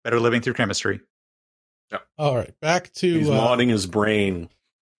 Better living through chemistry. All right, back to He's modding his brain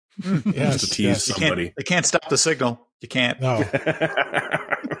yes, to tease yes. somebody. They can't stop the signal. You can't. No.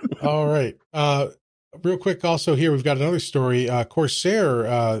 All right. Real quick, also here we've got another story.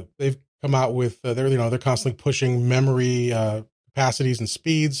 Corsair, they've come out with they're constantly pushing memory capacities and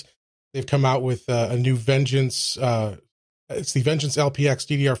speeds. They've come out with a new Vengeance. It's the Vengeance LPX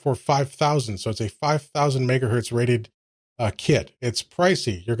DDR4 5000. So it's a 5,000 megahertz rated kit. It's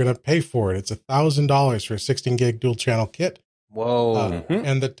pricey. You're going to pay for it. It's $1,000 for a 16 gig dual channel kit. Whoa!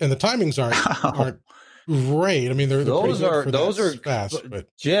 And the timings aren't great. I mean, they're those are fast. But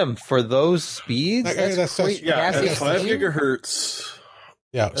Jim, for those speeds, that's great. Yeah, Cassie, at 5 gigahertz.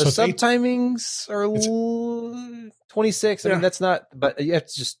 yeah. The So sub timings are 26. I mean, that's not, but you have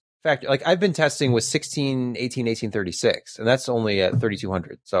to just factor. Like I've been testing with 16, 18, 1836, and that's only at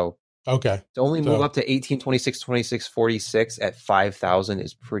 3200. So okay, to only move up to 18, 26, 26, 46 at 5,000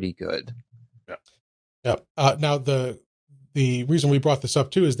 is pretty good. Yeah. Now the reason we brought this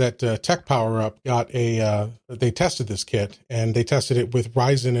up too is that Tech Power Up got they tested this kit and they tested it with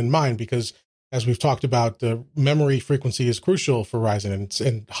Ryzen in mind because, as we've talked about, the memory frequency is crucial for Ryzen,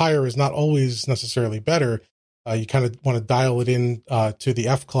 and higher is not always necessarily better. You kind of want to dial it in to the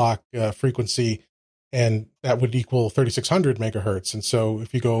F clock frequency, and that would equal 3,600 megahertz. And so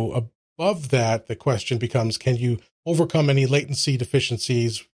if you go above that, the question becomes, can you overcome any latency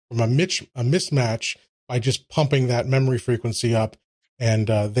deficiencies from a mismatch by just pumping that memory frequency up? And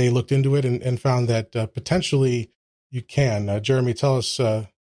they looked into it and found that potentially you can. Jeremy, tell us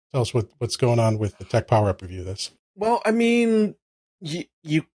what's going on with the Tech Power Up review of this. Well, I mean,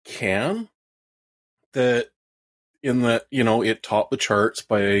 you can. In that, it topped the charts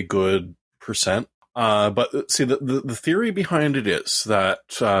by a good percent. But see, the theory behind it is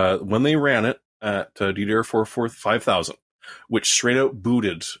that when they ran it at DDR4 5000, which straight out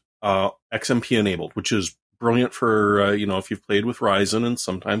booted XMP enabled, which is brilliant for, if you've played with Ryzen, and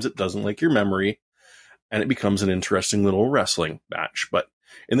sometimes it doesn't like your memory, and it becomes an interesting little wrestling match. But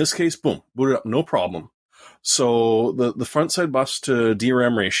in this case, boom, booted up, no problem. So the front side bus to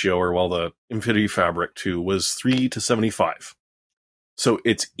DRAM ratio, or the Infinity Fabric 2, was 3:75. So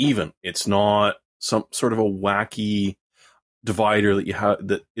it's even. It's not some sort of a wacky divider that you have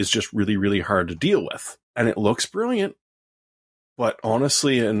that is just really, really hard to deal with. And it looks brilliant. But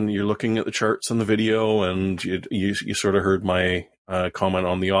honestly, and you're looking at the charts on the video, and you sort of heard my comment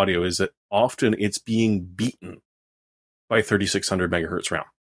on the audio, is that often it's being beaten by 3,600 megahertz RAM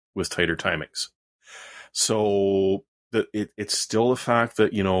with tighter timings. So it's still a fact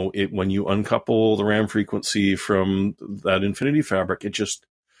that, when you uncouple the RAM frequency from that Infinity Fabric,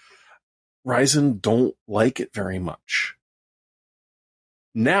 Ryzen don't like it very much.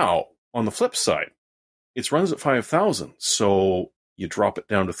 Now, on the flip side, it runs at 5,000. So you drop it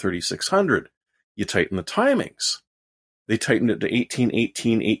down to 3,600. You tighten the timings. They tightened it to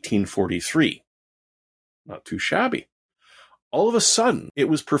 1818, 1843. Not too shabby. All of a sudden, it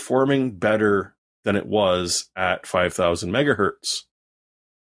was performing better than it was at 5,000 megahertz.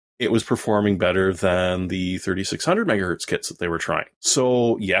 It was performing better than the 3,600 megahertz kits that they were trying.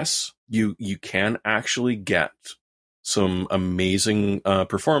 So yes, you can actually get some amazing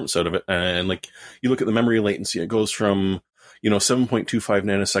performance out of it. And you look at the memory latency, it goes from 7.25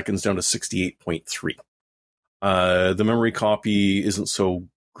 nanoseconds down to 68.3. The memory copy isn't so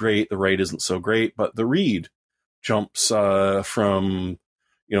great, the write isn't so great, but the read jumps from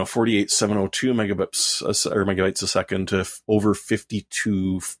 48,702 megabytes a second to over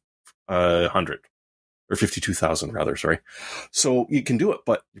 5,200 or 52,000 rather. Sorry. So you can do it,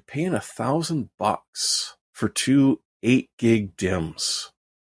 but you're paying $1,000 for 2 8 gig DIMMs.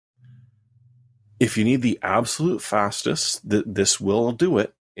 If you need the absolute fastest, this will do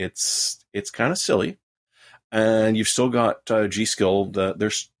it. it's kind of silly. And you've still got G.Skill.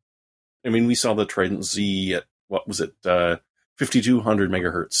 We saw the Trident Z at, 5,200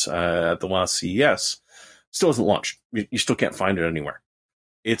 megahertz at the last CES. Still hasn't launched. You still can't find it anywhere.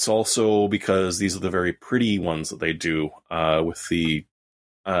 It's also because these are the very pretty ones that they do with the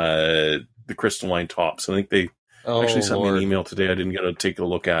crystalline tops. I think they actually sent me an email today I didn't get to take a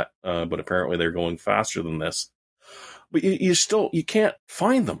look at, but apparently they're going faster than this. But you can't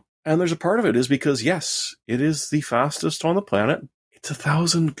find them. And there's a part of it is because, yes, it is the fastest on the planet. It's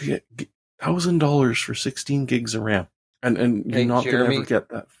 $1,000 for 16 gigs of RAM. And you're not going to ever get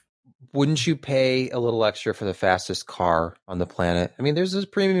that. Wouldn't you pay a little extra for the fastest car on the planet? I mean, there's this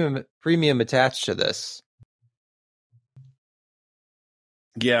premium attached to this.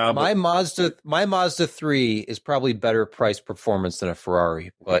 Yeah, my Mazda 3 is probably better price performance than a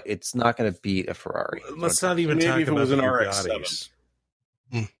Ferrari, but it's not going to beat a Ferrari. Let's not even talk about the RX-7.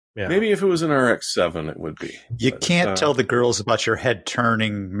 Yeah. Maybe if it was an RX-7, it would be. You can't tell the girls about your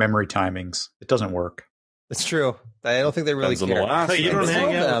head-turning memory timings. It doesn't work. It's true. I don't think they really care. You don't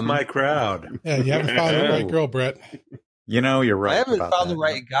hang out with my crowd. Yeah, you haven't found the right girl, Brett. You're right. I haven't found the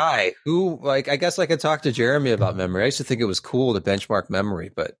right guy who, I guess I could talk to Jeremy about memory. I used to think it was cool to benchmark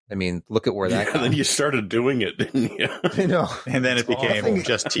memory, but I mean, look at where that got. And then you started doing it, didn't you? I know. And then it became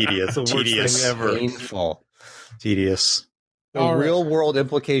just tedious. Tedious. Ever. Painful. Tedious. The real world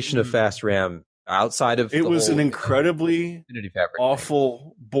implication of fast RAM outside of it was an incredibly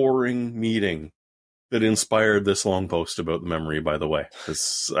awful, boring meeting that inspired this long post about the memory, by the way.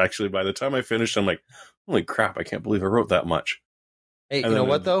 This actually, by the time I finished, I'm like, holy crap, I can't believe I wrote that much. Hey, you know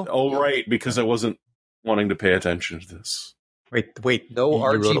what, though? Oh, right, because I wasn't wanting to pay attention to this. Wait. No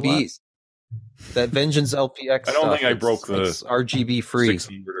RGBs. That Vengeance LPX I don't think I broke the RGB free.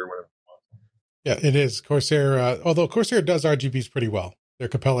 600 or whatever. Yeah, it is. Corsair, although Corsair does RGBs pretty well. Their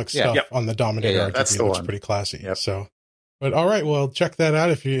Capellix stuff on the Dominator RGB that's the looks one. pretty classy. Yep. So, but all right, well, check that out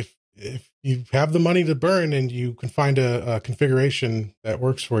if you have the money to burn and you can find a configuration that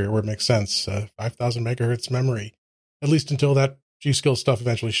works for you where it makes sense. 5,000 megahertz memory, at least until that G.Skill stuff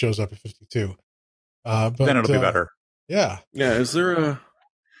eventually shows up at 52. But then it'll be better. Yeah. Yeah. Is there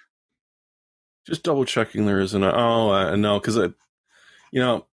just double checking there isn't no, because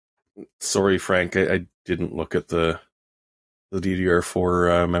sorry, Frank, I didn't look at the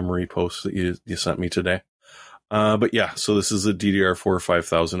DDR4 memory post that you sent me today. But yeah, so this is a DDR4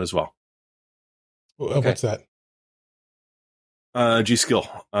 5000 as well. Okay. What's that? G.Skill.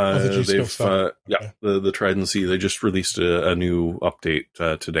 The G.Skill stuff. Okay. The Trident Z. They just released a new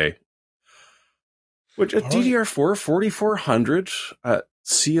update today. Which at DDR4 4400 at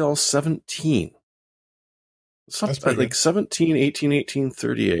CL17. Something like 17, 18, 18,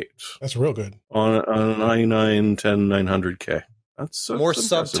 38. That's real good. On a 99, 10, 900K. That's more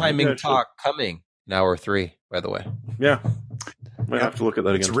sub-timing talk coming in hour 3, by the way. Yeah. Might have to look at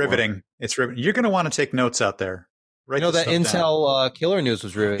that again. It's riveting. It's riveting. You're going to want to take notes out there. That Intel killer news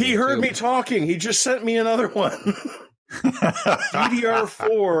was riveting. He heard me talking. He just sent me another one.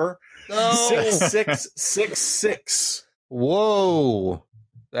 DDR4 6666. Whoa.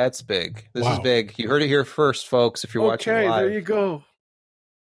 That's big. This is big. You heard it here first, folks, if you're watching live. Okay, there you go.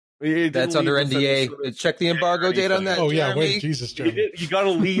 That's under NDA. Check the embargo date on that. Oh, yeah. Jeremy. Wait, Jesus, Jeremy. You got to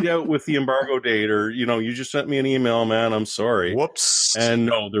lead out with the embargo date, or, you just sent me an email, man. I'm sorry. Whoops. And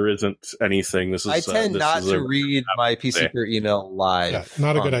no, there isn't anything. I tend not to read my PC email live. Yeah,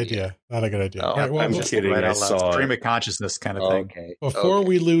 not a good idea. Not a good idea. No, right, I'm kidding. Right I saw stream of consciousness kind of thing. Okay. Before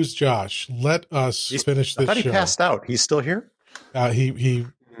we lose Josh, let us finish this show. I thought he passed out. He's still here? He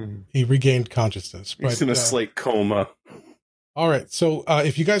regained consciousness. He's in a slight coma. All right. So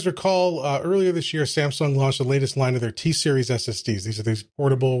if you guys recall, earlier this year, Samsung launched the latest line of their T-Series SSDs. These are these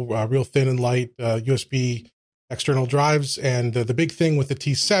portable, real thin and light USB external drives. And the big thing with the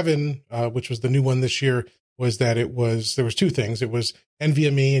T7, which was the new one this year, was that there was two things. It was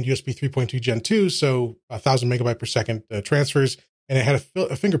NVMe and USB 3.2 Gen 2, so 1,000 megabyte per second transfers. And it had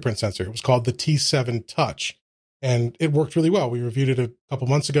a fingerprint sensor. It was called the T7 Touch. And it worked really well. We reviewed it a couple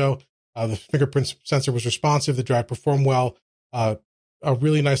months ago. The fingerprint sensor was responsive. The drive performed well. A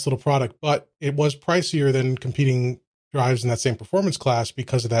really nice little product, but it was pricier than competing drives in that same performance class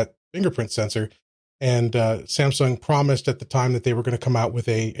because of that fingerprint sensor. And Samsung promised at the time that they were going to come out with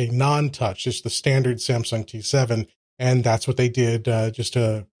a non-touch, just the standard Samsung T7. And that's what they did just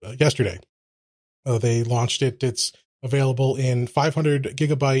yesterday. They launched it. It's available in 500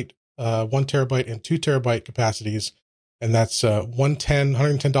 gigabyte, 1 terabyte, and 2 terabyte capacities. And that's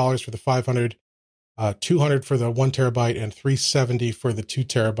 $110 for the 500, $200 for the 1 terabyte, and $370 for the 2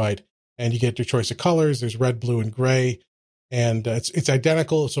 terabyte. And you get your choice of colors. There's red, blue, and gray. and it's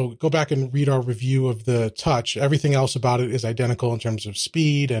identical. So go back and read our review of the Touch. Everything else about it is identical in terms of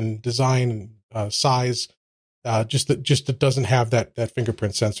speed and design and size. Just it doesn't have that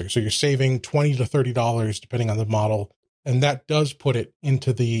fingerprint sensor. So you're saving $20 to $30 depending on the model, and that does put it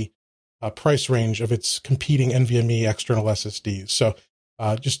into the price range of its competing NVMe external SSDs. So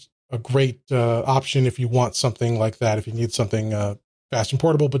just a great option if you want something like that. If you need something fast and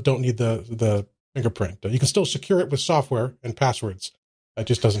portable, but don't need the fingerprint, you can still secure it with software and passwords. It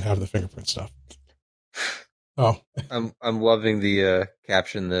just doesn't have the fingerprint stuff. Oh, I'm loving the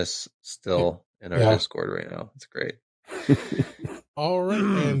caption this still in our Discord right now. It's great. All right,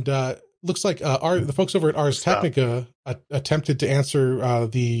 and looks like the folks over at Ars Technica attempted to answer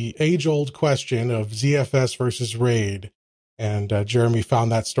the age-old question of ZFS versus RAID, and Jeremy found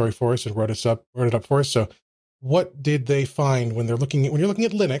that story for us and wrote it up for us. So, what did they find when you're looking at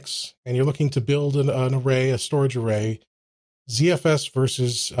Linux and you're looking to build an array, a storage array, ZFS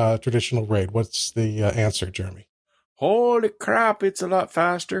versus traditional RAID? What's the answer, Jeremy? Holy crap! It's a lot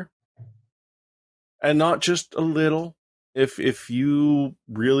faster, and not just a little. If you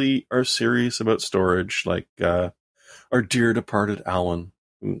really are serious about storage, like our dear departed Alan,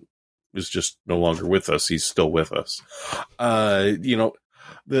 who is just no longer with us, he's still with us. The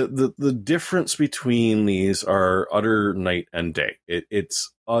difference between these are utter night and day.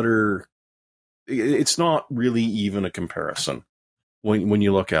 It's not really even a comparison when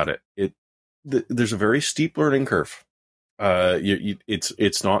you look at it. There's a very steep learning curve.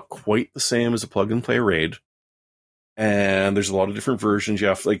 It's not quite the same as a plug and play RAID. And there's a lot of different versions.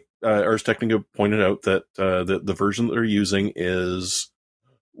 Ars Technica pointed out that the version that they're using is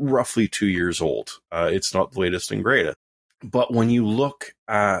roughly 2 years old. It's not the latest and greatest. But when you look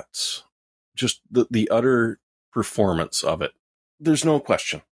at just the utter performance of it, there's no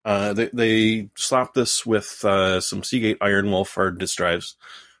question. They slapped this with some Seagate Ironwolf hard disk drives.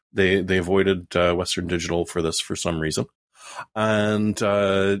 They avoided Western Digital for this for some reason. And,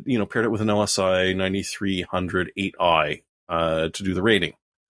 paired it with an LSI 9300 8i to do the rating.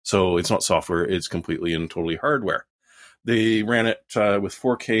 So it's not software, it's completely and totally hardware. They ran it with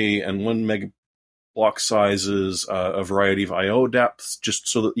 4K and 1 meg block sizes, a variety of I/O depths, just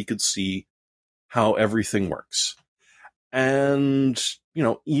so that you could see how everything works. And,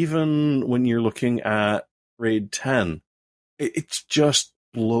 even when you're looking at RAID 10, it just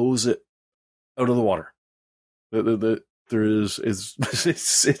blows it out of the water.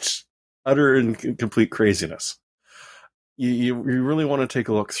 It's utter and complete craziness. You really want to take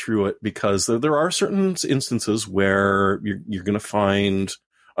a look through it, because there are certain instances where you're going to find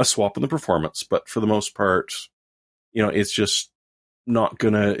a swap in the performance, but for the most part, it's just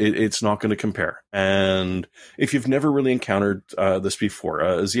it's not gonna compare. And if you've never really encountered this before,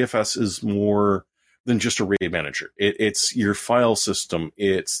 ZFS is more than just a RAID manager. It's your file system.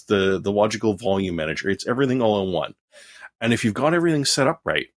 It's the logical volume manager. It's everything all in one. And if you've got everything set up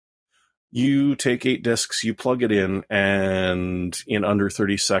right, you take 8 disks, you plug it in, and in under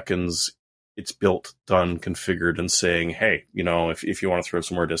 30 seconds, it's built, done, configured, and saying, hey, if you want to throw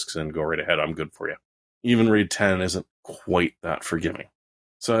some more disks in, go right ahead. I'm good for you. Even RAID 10 isn't quite that forgiving.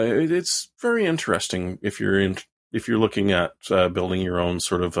 So it's very interesting if you're looking at building your own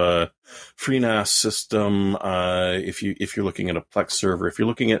sort of a FreeNAS system. If you're looking at a Plex server, if you're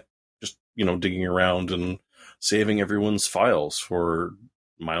looking at just digging around and saving everyone's files for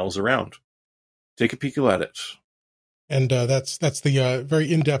miles around, take a peek at it. And that's the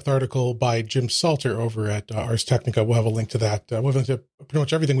very in-depth article by Jim Salter over at Ars Technica. We'll have a link to that. We'll have a link to pretty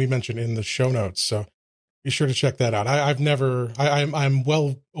much everything we mentioned in the show notes. So be sure to check that out. I'm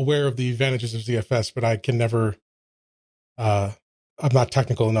well aware of the advantages of ZFS, but I can never. I'm not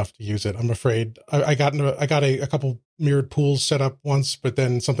technical enough to use it. I'm afraid. I got a couple mirrored pools set up once, but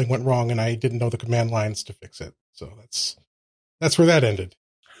then something went wrong, and I didn't know the command lines to fix it. So that's where that ended.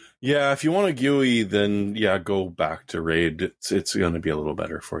 Yeah, if you want a GUI, then go back to RAID. It's going to be a little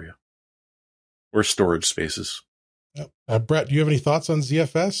better for you. Or storage spaces. Yep. Brett, do you have any thoughts on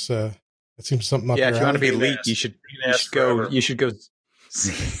ZFS? It seems something up if you want to be alley. elite, you should go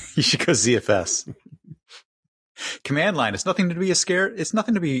ZFS. Command line. It's nothing to be scared. It's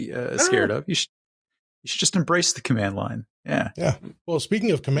nothing to be scared of. You should just embrace the command line. Yeah. Yeah. Well, speaking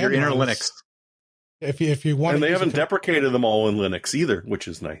of command lines, inner Linux. If you want, and they haven't deprecated them all in Linux either, which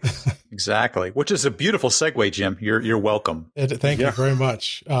is nice. Exactly, which is a beautiful segue, Jim. You're welcome. Thank you very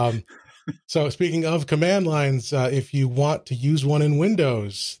much. So speaking of command lines, if you want to use one in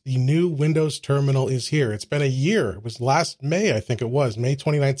Windows, the new Windows terminal is here. It's been a year. It was last May, I think it was May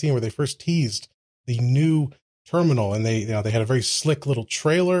 2019, where they first teased the new terminal, and they had a very slick little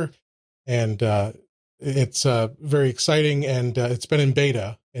trailer, and it's very exciting, and it's been in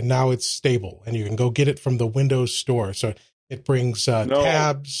beta, and now it's stable, and you can go get it from the Windows Store. So it brings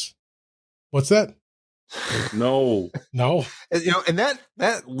tabs. What's that? No. And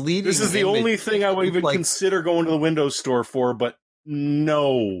that leading. This is the only thing I would even consider going to the Windows Store for, but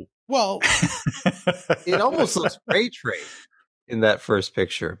no. Well, it almost looks ray traced in that first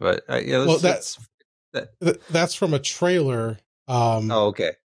picture, but that's from a trailer.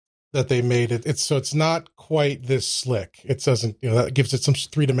 Okay. That they made it. It's not quite this slick. It doesn't, that gives it some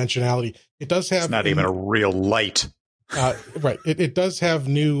 3-dimensionality. It does have. It's not even a real light. Right. It does have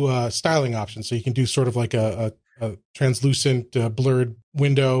new styling options. So you can do sort of like a translucent blurred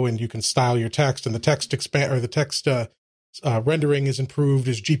window, and you can style your text, and the text rendering is improved.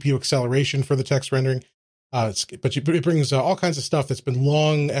 There's GPU acceleration for the text rendering. But it brings all kinds of stuff that's been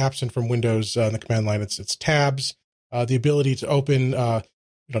long absent from Windows in the command line. It's tabs, the ability to open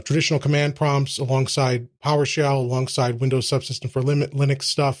traditional command prompts alongside PowerShell, alongside Windows Subsystem for Linux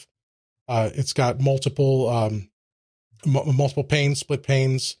stuff. It's got multiple panes, split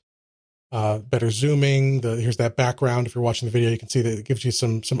panes, better zooming. Here's that background. If you're watching the video, you can see that it gives you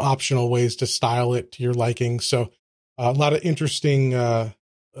some optional ways to style it to your liking. So a lot of interesting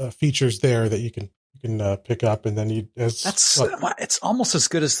features there that you can pick up, and then it's almost as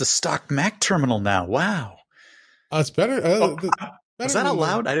good as the stock Mac terminal now. Wow, it's better. Was that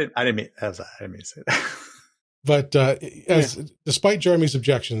allowed? I didn't mean to say that. But despite Jeremy's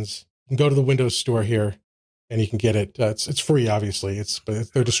objections, you can go to the Windows Store here, and you can get it. It's free, obviously.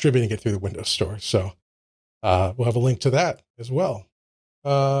 But they're distributing it through the Windows Store, so we'll have a link to that as well.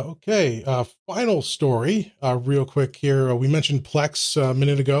 Okay, final story, real quick here. We mentioned Plex a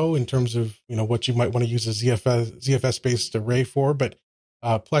minute ago in terms of what you might want to use a ZFS-based array for, but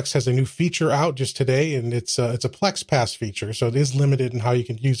Plex has a new feature out just today, and it's a Plex Pass feature, so it is limited in how you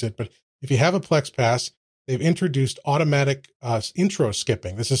can use it. But if you have a Plex Pass, they've introduced automatic intro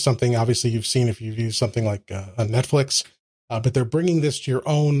skipping. This is something obviously you've seen if you've used something like Netflix, but they're bringing this to your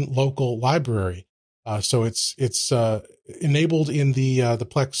own local library. So it's enabled in the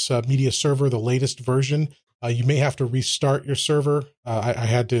Plex Media Server, the latest version. You may have to restart your server. I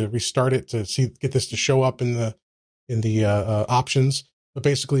had to restart it to get this to show up in the options. But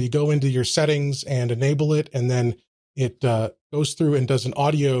basically, you go into your settings and enable it, and then it goes through and does an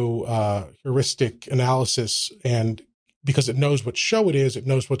audio heuristic analysis. And because it knows what show it is, it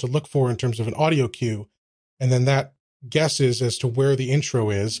knows what to look for in terms of an audio cue. And then that guesses as to where the intro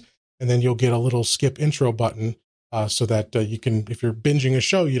is. And then you'll get a little skip intro button so that you can, if you're binging a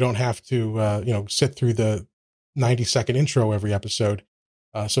show, you don't have to, sit through the 90-second intro every episode.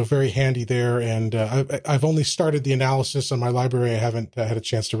 So very handy there. And I've only started the analysis on my library. I haven't had a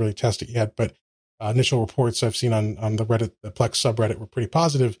chance to really test it yet, but initial reports I've seen on the Reddit, the Plex subreddit, were pretty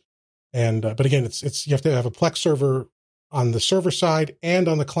positive. And but again, it's you have to have a Plex server on the server side and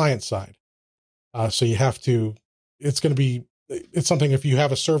on the client side. So you have to. It's something. If you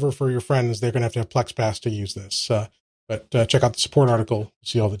have a server for your friends, they're going to have Plex Pass to use this. But check out the support article to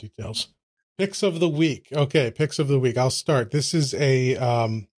see all the details. Picks of the week. Okay, picks of the week. I'll start. This is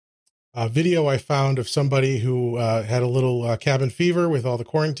a video I found of somebody who had a little cabin fever with all the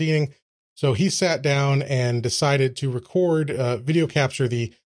quarantining. So he sat down and decided to record, video capture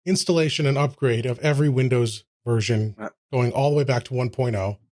the installation and upgrade of every Windows version going all the way back to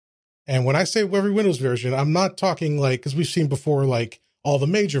 1.0. And when I say every Windows version, I'm not talking because we've seen before, all the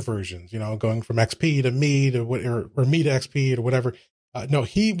major versions, going from XP to Me to or Me to XP or whatever. No,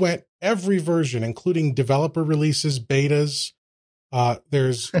 he went every version, including developer releases, betas.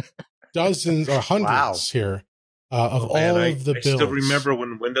 There's dozens or hundreds here of of the builds. I still remember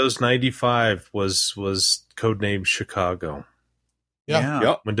when Windows 95 was codenamed Chicago. Yeah.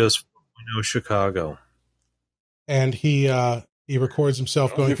 Yep. Windows Chicago. And he records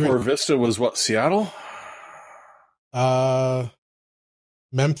himself going before through. Vista was what, Seattle?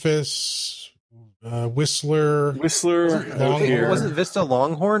 Memphis. Whistler. Wasn't Vista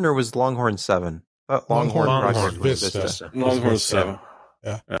Longhorn, or was Longhorn 7? Longhorn Vista. Longhorn 7.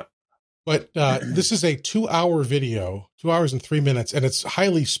 Yeah. But this is a 2-hour video, 2 hours and 3 minutes, and it's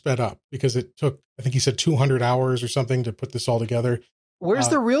highly sped up because it took, I think he said 200 hours or something to put this all together. Where's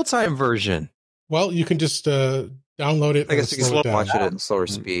the real-time version? Well, you can just download it. I guess you can watch it at slower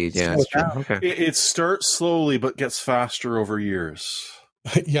speed. Yeah, that's true. Okay. It starts slowly but gets faster over years.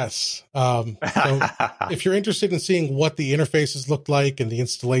 Yes. So if you're interested in seeing what the interfaces look like and the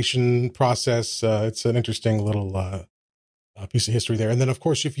installation process, it's an interesting little piece of history there. And then, of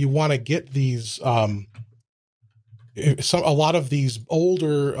course, if you want to get these, a lot of these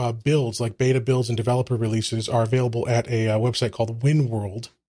older builds, like beta builds and developer releases, are available at a website called WinWorld.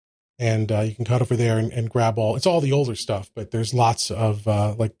 and you can cut over there and grab it's all the older stuff, but there's lots of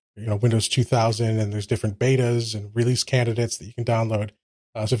Windows 2000, and there's different betas and release candidates that you can download.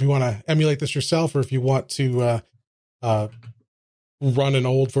 So if you want to emulate this yourself, or if you want to run an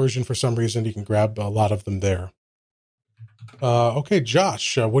old version for some reason, you can grab a lot of them there. Okay,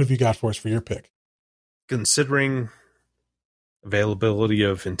 Josh, what have you got for us for your pick? Considering availability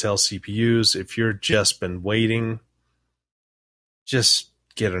of Intel CPUs, if you're just been waiting, just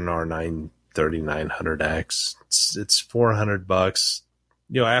get an R9 3900X. It's $400.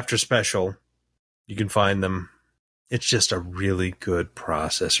 After special, you can find them. It's just a really good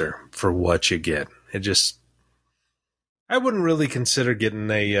processor for what you get. I wouldn't really consider getting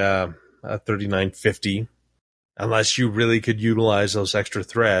a 3950 unless you really could utilize those extra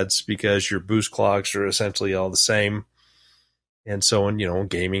threads, because your boost clocks are essentially all the same. And so in,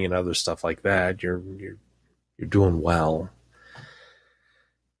 gaming and other stuff like that, you're doing well.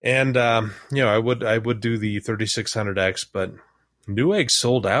 And, I would do the 3600X, but Newegg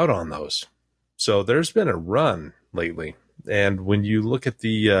sold out on those. So there's been a run lately. And when you look at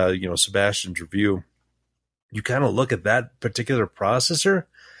the, Sebastian's review, you kind of look at that particular processor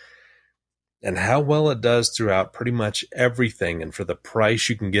and how well it does throughout pretty much everything. And for the price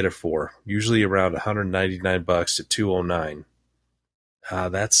you can get it for, usually around $199 to $209.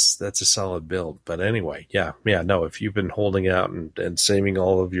 That's a solid build. But anyway, no, if you've been holding out and saving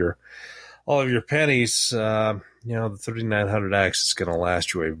all of your pennies, the 3900X is going to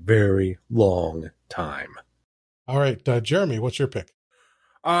last you a very long time. All right, Jeremy, what's your pick?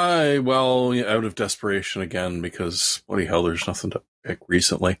 Out of desperation again, because bloody hell, there's nothing to pick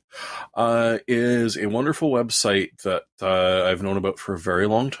recently, is a wonderful website that I've known about for a very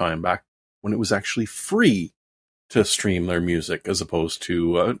long time, back when it was actually free to stream their music as opposed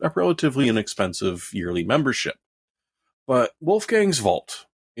to a relatively inexpensive yearly membership. But Wolfgang's Vault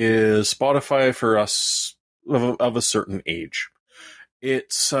is Spotify for us of a certain age.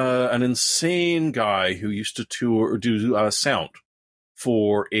 It's an insane guy who used to do sound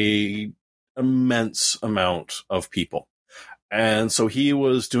for a immense amount of people. And so he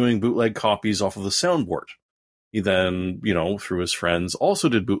was doing bootleg copies off of the soundboard. He then, through his friends, also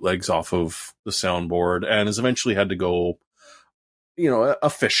did bootlegs off of the soundboard, and has eventually had to go,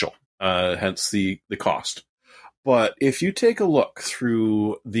 official, hence the cost. But if you take a look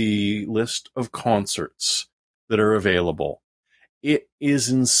through the list of concerts that are available, it is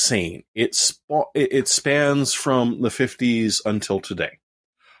insane. It spans from the 50s until today.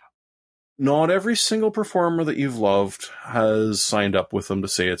 Not every single performer that you've loved has signed up with them to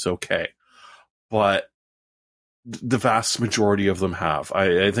say it's okay, but the vast majority of them have.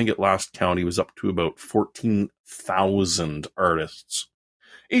 I think at last count he was up to about 14,000 artists,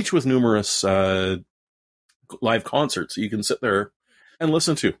 each with numerous live concerts that you can sit there and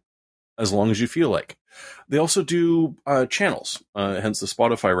listen to as long as you feel like. They also do channels, hence the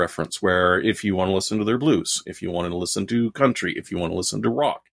Spotify reference, where if you want to listen to their blues, if you want to listen to country, if you want to listen to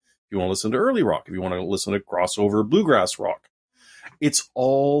rock, if you want to listen to early rock, if you want to listen to crossover bluegrass rock, it's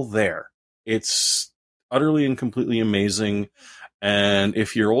all there. It's utterly and completely amazing. And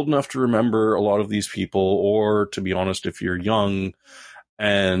if you're old enough to remember a lot of these people, or to be honest, if you're young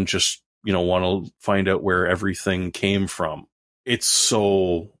and just, want to find out where everything came from, it's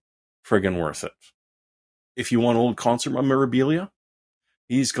so friggin' worth it. If you want old concert memorabilia,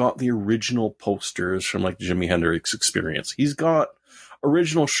 he's got the original posters from like Jimi Hendrix Experience. He's got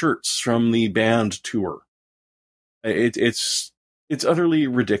original shirts from the band tour. It's utterly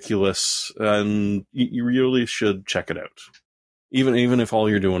ridiculous, and you really should check it out. Even if all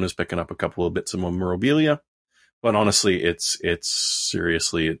you're doing is picking up a couple of bits of memorabilia, but honestly, it's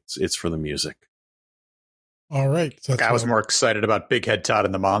for the music. All right, so I was more excited about Big Head Todd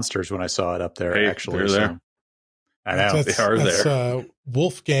and the Monsters when I saw it up there. Actually, they're there. I know they are there.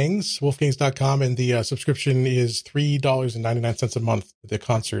 Wolfgangs.com, and the subscription is $3.99 a month for the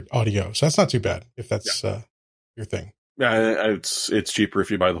concert audio. So that's not too bad if that's your thing. Yeah, it's cheaper if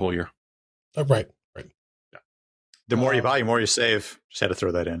you buy the whole year. Right. Yeah. The more you buy, the more you save. Just had to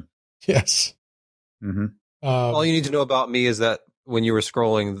throw that in. Yes. Mm-hmm. All you need to know about me is that when you were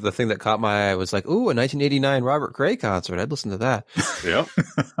scrolling, the thing that caught my eye was like, ooh, a 1989 Robert Cray concert. I'd listen to that. Yeah.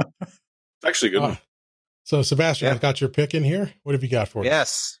 Actually a good one. So, Sebastian, I've got your pick in here. What have you got for us?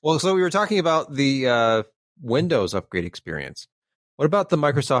 Yes. Well, so we were talking about the Windows upgrade experience. What about the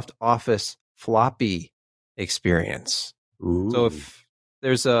Microsoft Office floppy experience? Ooh. So if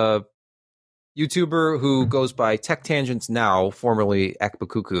there's a YouTuber who goes by Tech Tangents Now, formerly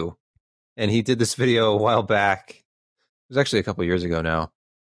Ekbakuku, and he did this video a while back. It was actually a couple of years ago now,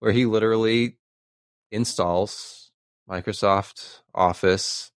 where he literally installs Microsoft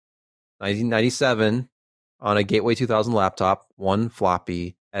Office $1997 on a Gateway 2000 laptop, one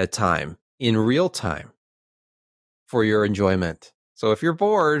floppy at a time, in real time, for your enjoyment. So if you're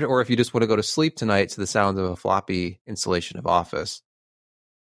bored, or if you just want to go to sleep tonight to the sound of a floppy installation of Office,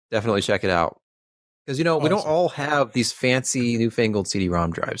 definitely check it out. Because, we don't all have these fancy, newfangled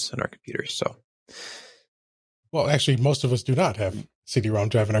CD-ROM drives on our computers. So, well, actually, most of us do not have CD-ROM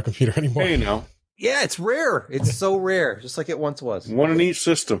drive in our computer anymore. Hey, now. yeah, it's rare. It's so rare, just like it once was. One in each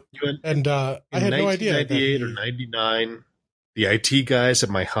system. And I had no idea. 1998 or 99, the IT guys at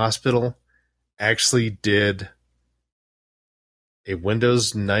my hospital actually did a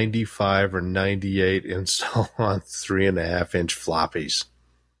Windows 95 or 98 install on 3.5-inch floppies.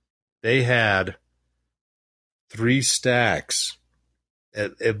 They had 3 stacks,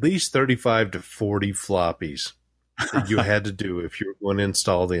 at least 35 to 40 floppies that you had to do if you were going to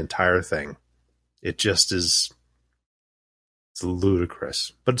install the entire thing. It just is, it's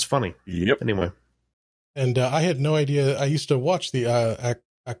ludicrous, but it's funny. Yep. Anyway. And I had no idea. I used to watch the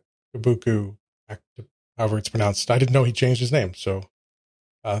Akabuku, however it's pronounced. I didn't know he changed his name. So,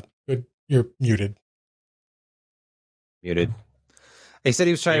 good. You're muted. Muted. He said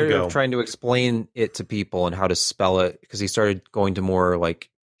he was trying to explain it to people and how to spell it, because he started going to more like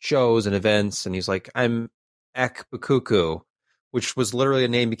shows and events, and he's like, I'm Akbakuku, which was literally a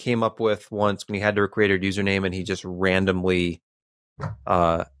name he came up with once when he had to create a username, and he just randomly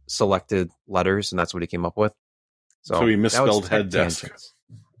selected letters, and that's what he came up with. So he misspelled head desk.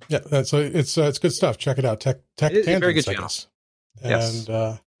 Yeah, so it's good stuff. Check it out. Tech Tangents, very good I channel. guess. Yes. And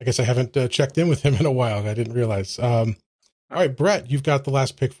I guess I haven't checked in with him in a while. I didn't realize. All right, Brett, you've got the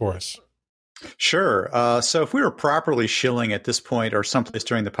last pick for us. Sure. So if we were properly shilling at this point or someplace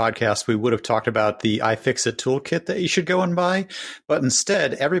during the podcast, we would have talked about the iFixit toolkit that you should go and buy. But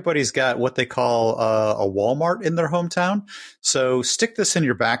instead, everybody's got what they call a Walmart in their hometown. So stick this in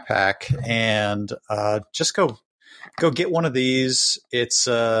your backpack and just go get one of these. It's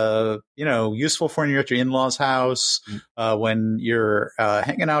useful for when you're at your in-laws' house, when you're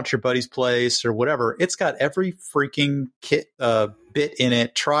hanging out at your buddy's place or whatever. It's got every freaking kit bit in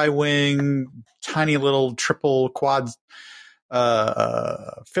it: tri-wing, tiny little triple quad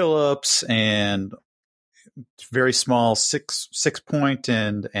Phillips, and very small six point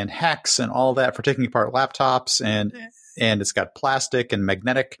and hex and all that for taking apart laptops, and it's got plastic and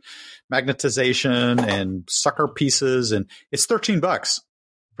magnetization and sucker pieces, and it's $13.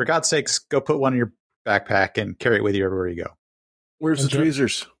 For God's sakes, go put one in your backpack and carry it with you everywhere you go. Where's the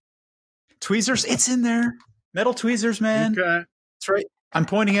tweezers? Tweezers, it's in there. Metal tweezers, man. Okay. That's right. I'm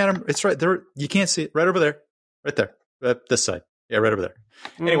pointing at them. It's right there. You can't see it. Right over there. Right there. This side. Yeah, right over there.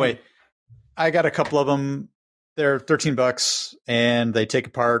 Anyway, I got a couple of them. They're $13, and they take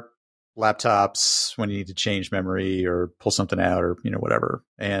apart laptops when you need to change memory or pull something out or whatever.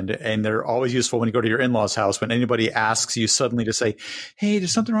 And they're always useful when you go to your in-laws' house, when anybody asks you suddenly to say, "Hey,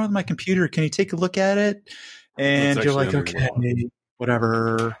 there's something wrong with my computer. Can you take a look at it?" And you're like, "Okay,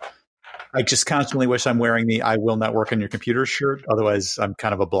 whatever." I just constantly wish I'm wearing the "I will not work on your computer" shirt. Otherwise, I'm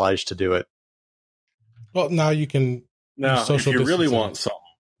kind of obliged to do it. Well, now you can. Now, if you really want something,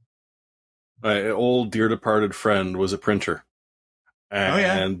 my old dear departed friend was a printer.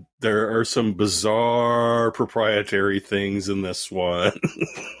 And there are some bizarre proprietary things in this one.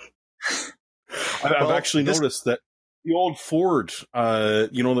 I've actually noticed that the old Ford,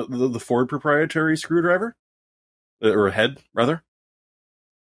 the Ford proprietary screwdriver, or a head, rather.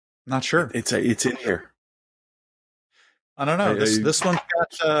 Not sure. It's in here. I don't know. This one's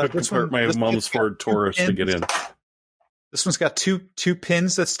got my mom's Ford Taurus to get in. This one's got two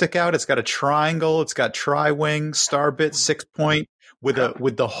pins that stick out. It's got a triangle. It's got tri-wing, star bit, 6-point with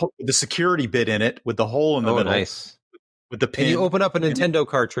the security bit in it, with the hole in the middle. Nice. With the pin. And you open up a Nintendo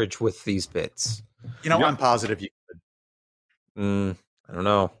cartridge with these bits. I'm positive you could. I don't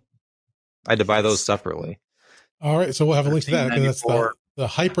know. I had to buy those separately. All right, so we'll have a link to that. And that's the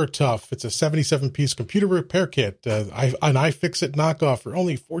Hyper Tough. It's a 77-piece computer repair kit. An iFixit knockoff for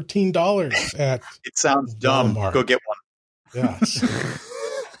only $14 at. It sounds dumb. Walmart. Go get one. Yes.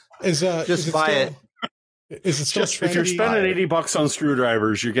 Just buy it. Is it still just, if you're spending $80 on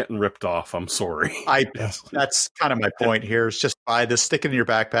screwdrivers, you're getting ripped off. I'm sorry. That's kind of my point here. Is just buy this, stick it in your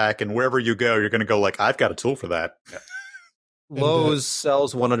backpack, and wherever you go, you're going to go like, I've got a tool for that. Yeah. Lowe's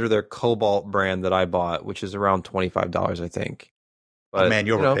sells one under their Cobalt brand that I bought, which is around $25, I think. But, man,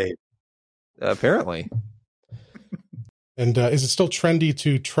 you overpaid. Apparently. And is it still trendy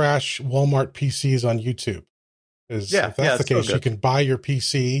to trash Walmart PCs on YouTube? If that's the case, you can buy your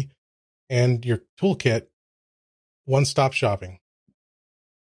PC and your toolkit, one-stop shopping.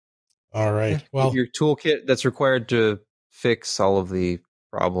 All right. Well, your toolkit that's required to fix all of the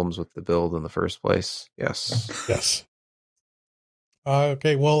problems with the build in the first place. Yes. Yes.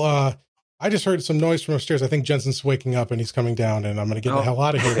 Okay, well, I just heard some noise from upstairs. I think Jensen's waking up and he's coming down, and I'm going to get the hell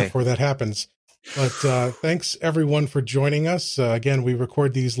out of here before that happens. But thanks, everyone, for joining us. Again, we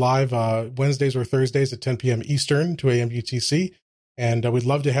record these live Wednesdays or Thursdays at 10 p.m. Eastern, 2 a.m. UTC. And we'd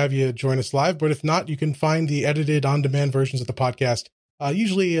love to have you join us live. But if not, you can find the edited on-demand versions of the podcast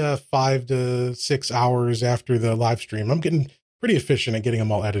usually 5 to 6 hours after the live stream. I'm getting pretty efficient at getting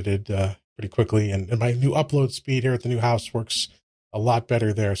them all edited pretty quickly. And my new upload speed here at the new house works a lot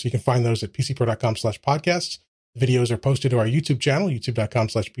better there. So you can find those at pcper.com/podcasts. Videos are posted to our YouTube channel,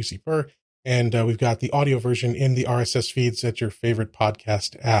 youtube.com/pcper. And we've got the audio version in the RSS feeds at your favorite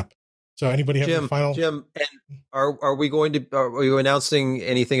podcast app. So anybody have any final? Jim, and are we announcing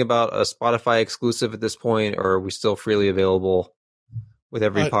anything about a Spotify exclusive at this point, or are we still freely available with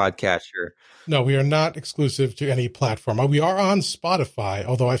every podcatcher? No, we are not exclusive to any platform. We are on Spotify,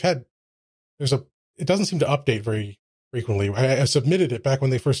 although it doesn't seem to update very frequently. I submitted it back when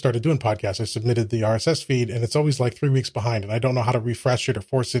they first started doing podcasts. I submitted the RSS feed, and it's always like 3 weeks behind, and I don't know how to refresh it or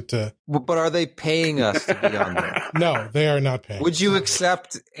force it to. But are they paying us to be on there? No, they are not paying. Would you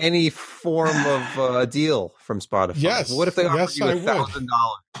accept any form of deal from Spotify? Yes. What if they offered you $1,000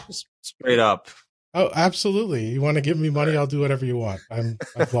 just straight up? Oh, absolutely. You want to give me money? I'll do whatever you want.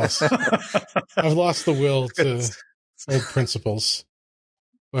 I've lost the will to old principles.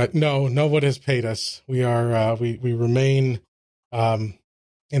 But no one has paid us. We are we remain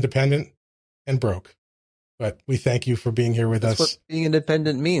independent and broke. But we thank you for being here with us. That's what being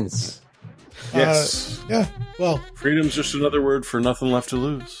independent means. Yes. Yeah. Well, freedom's just another word for nothing left to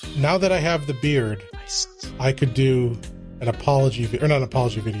lose. Now that I have the beard, I could do an apology, or not an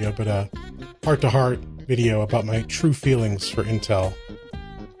apology video, but a heart-to-heart video about my true feelings for Intel.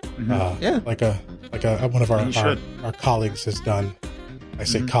 Like one of our colleagues has done. I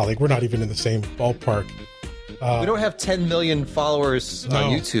say colleague, we're not even in the same ballpark. We don't have 10 million followers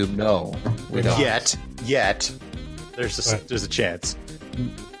on YouTube. No, we don't. Yet. There's a chance.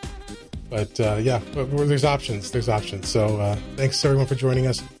 But there's options. So thanks everyone for joining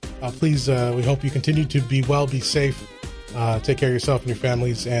us. Please, we hope you continue to be well, be safe, take care of yourself and your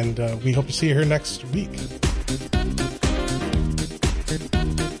families, and we hope to see you here next week.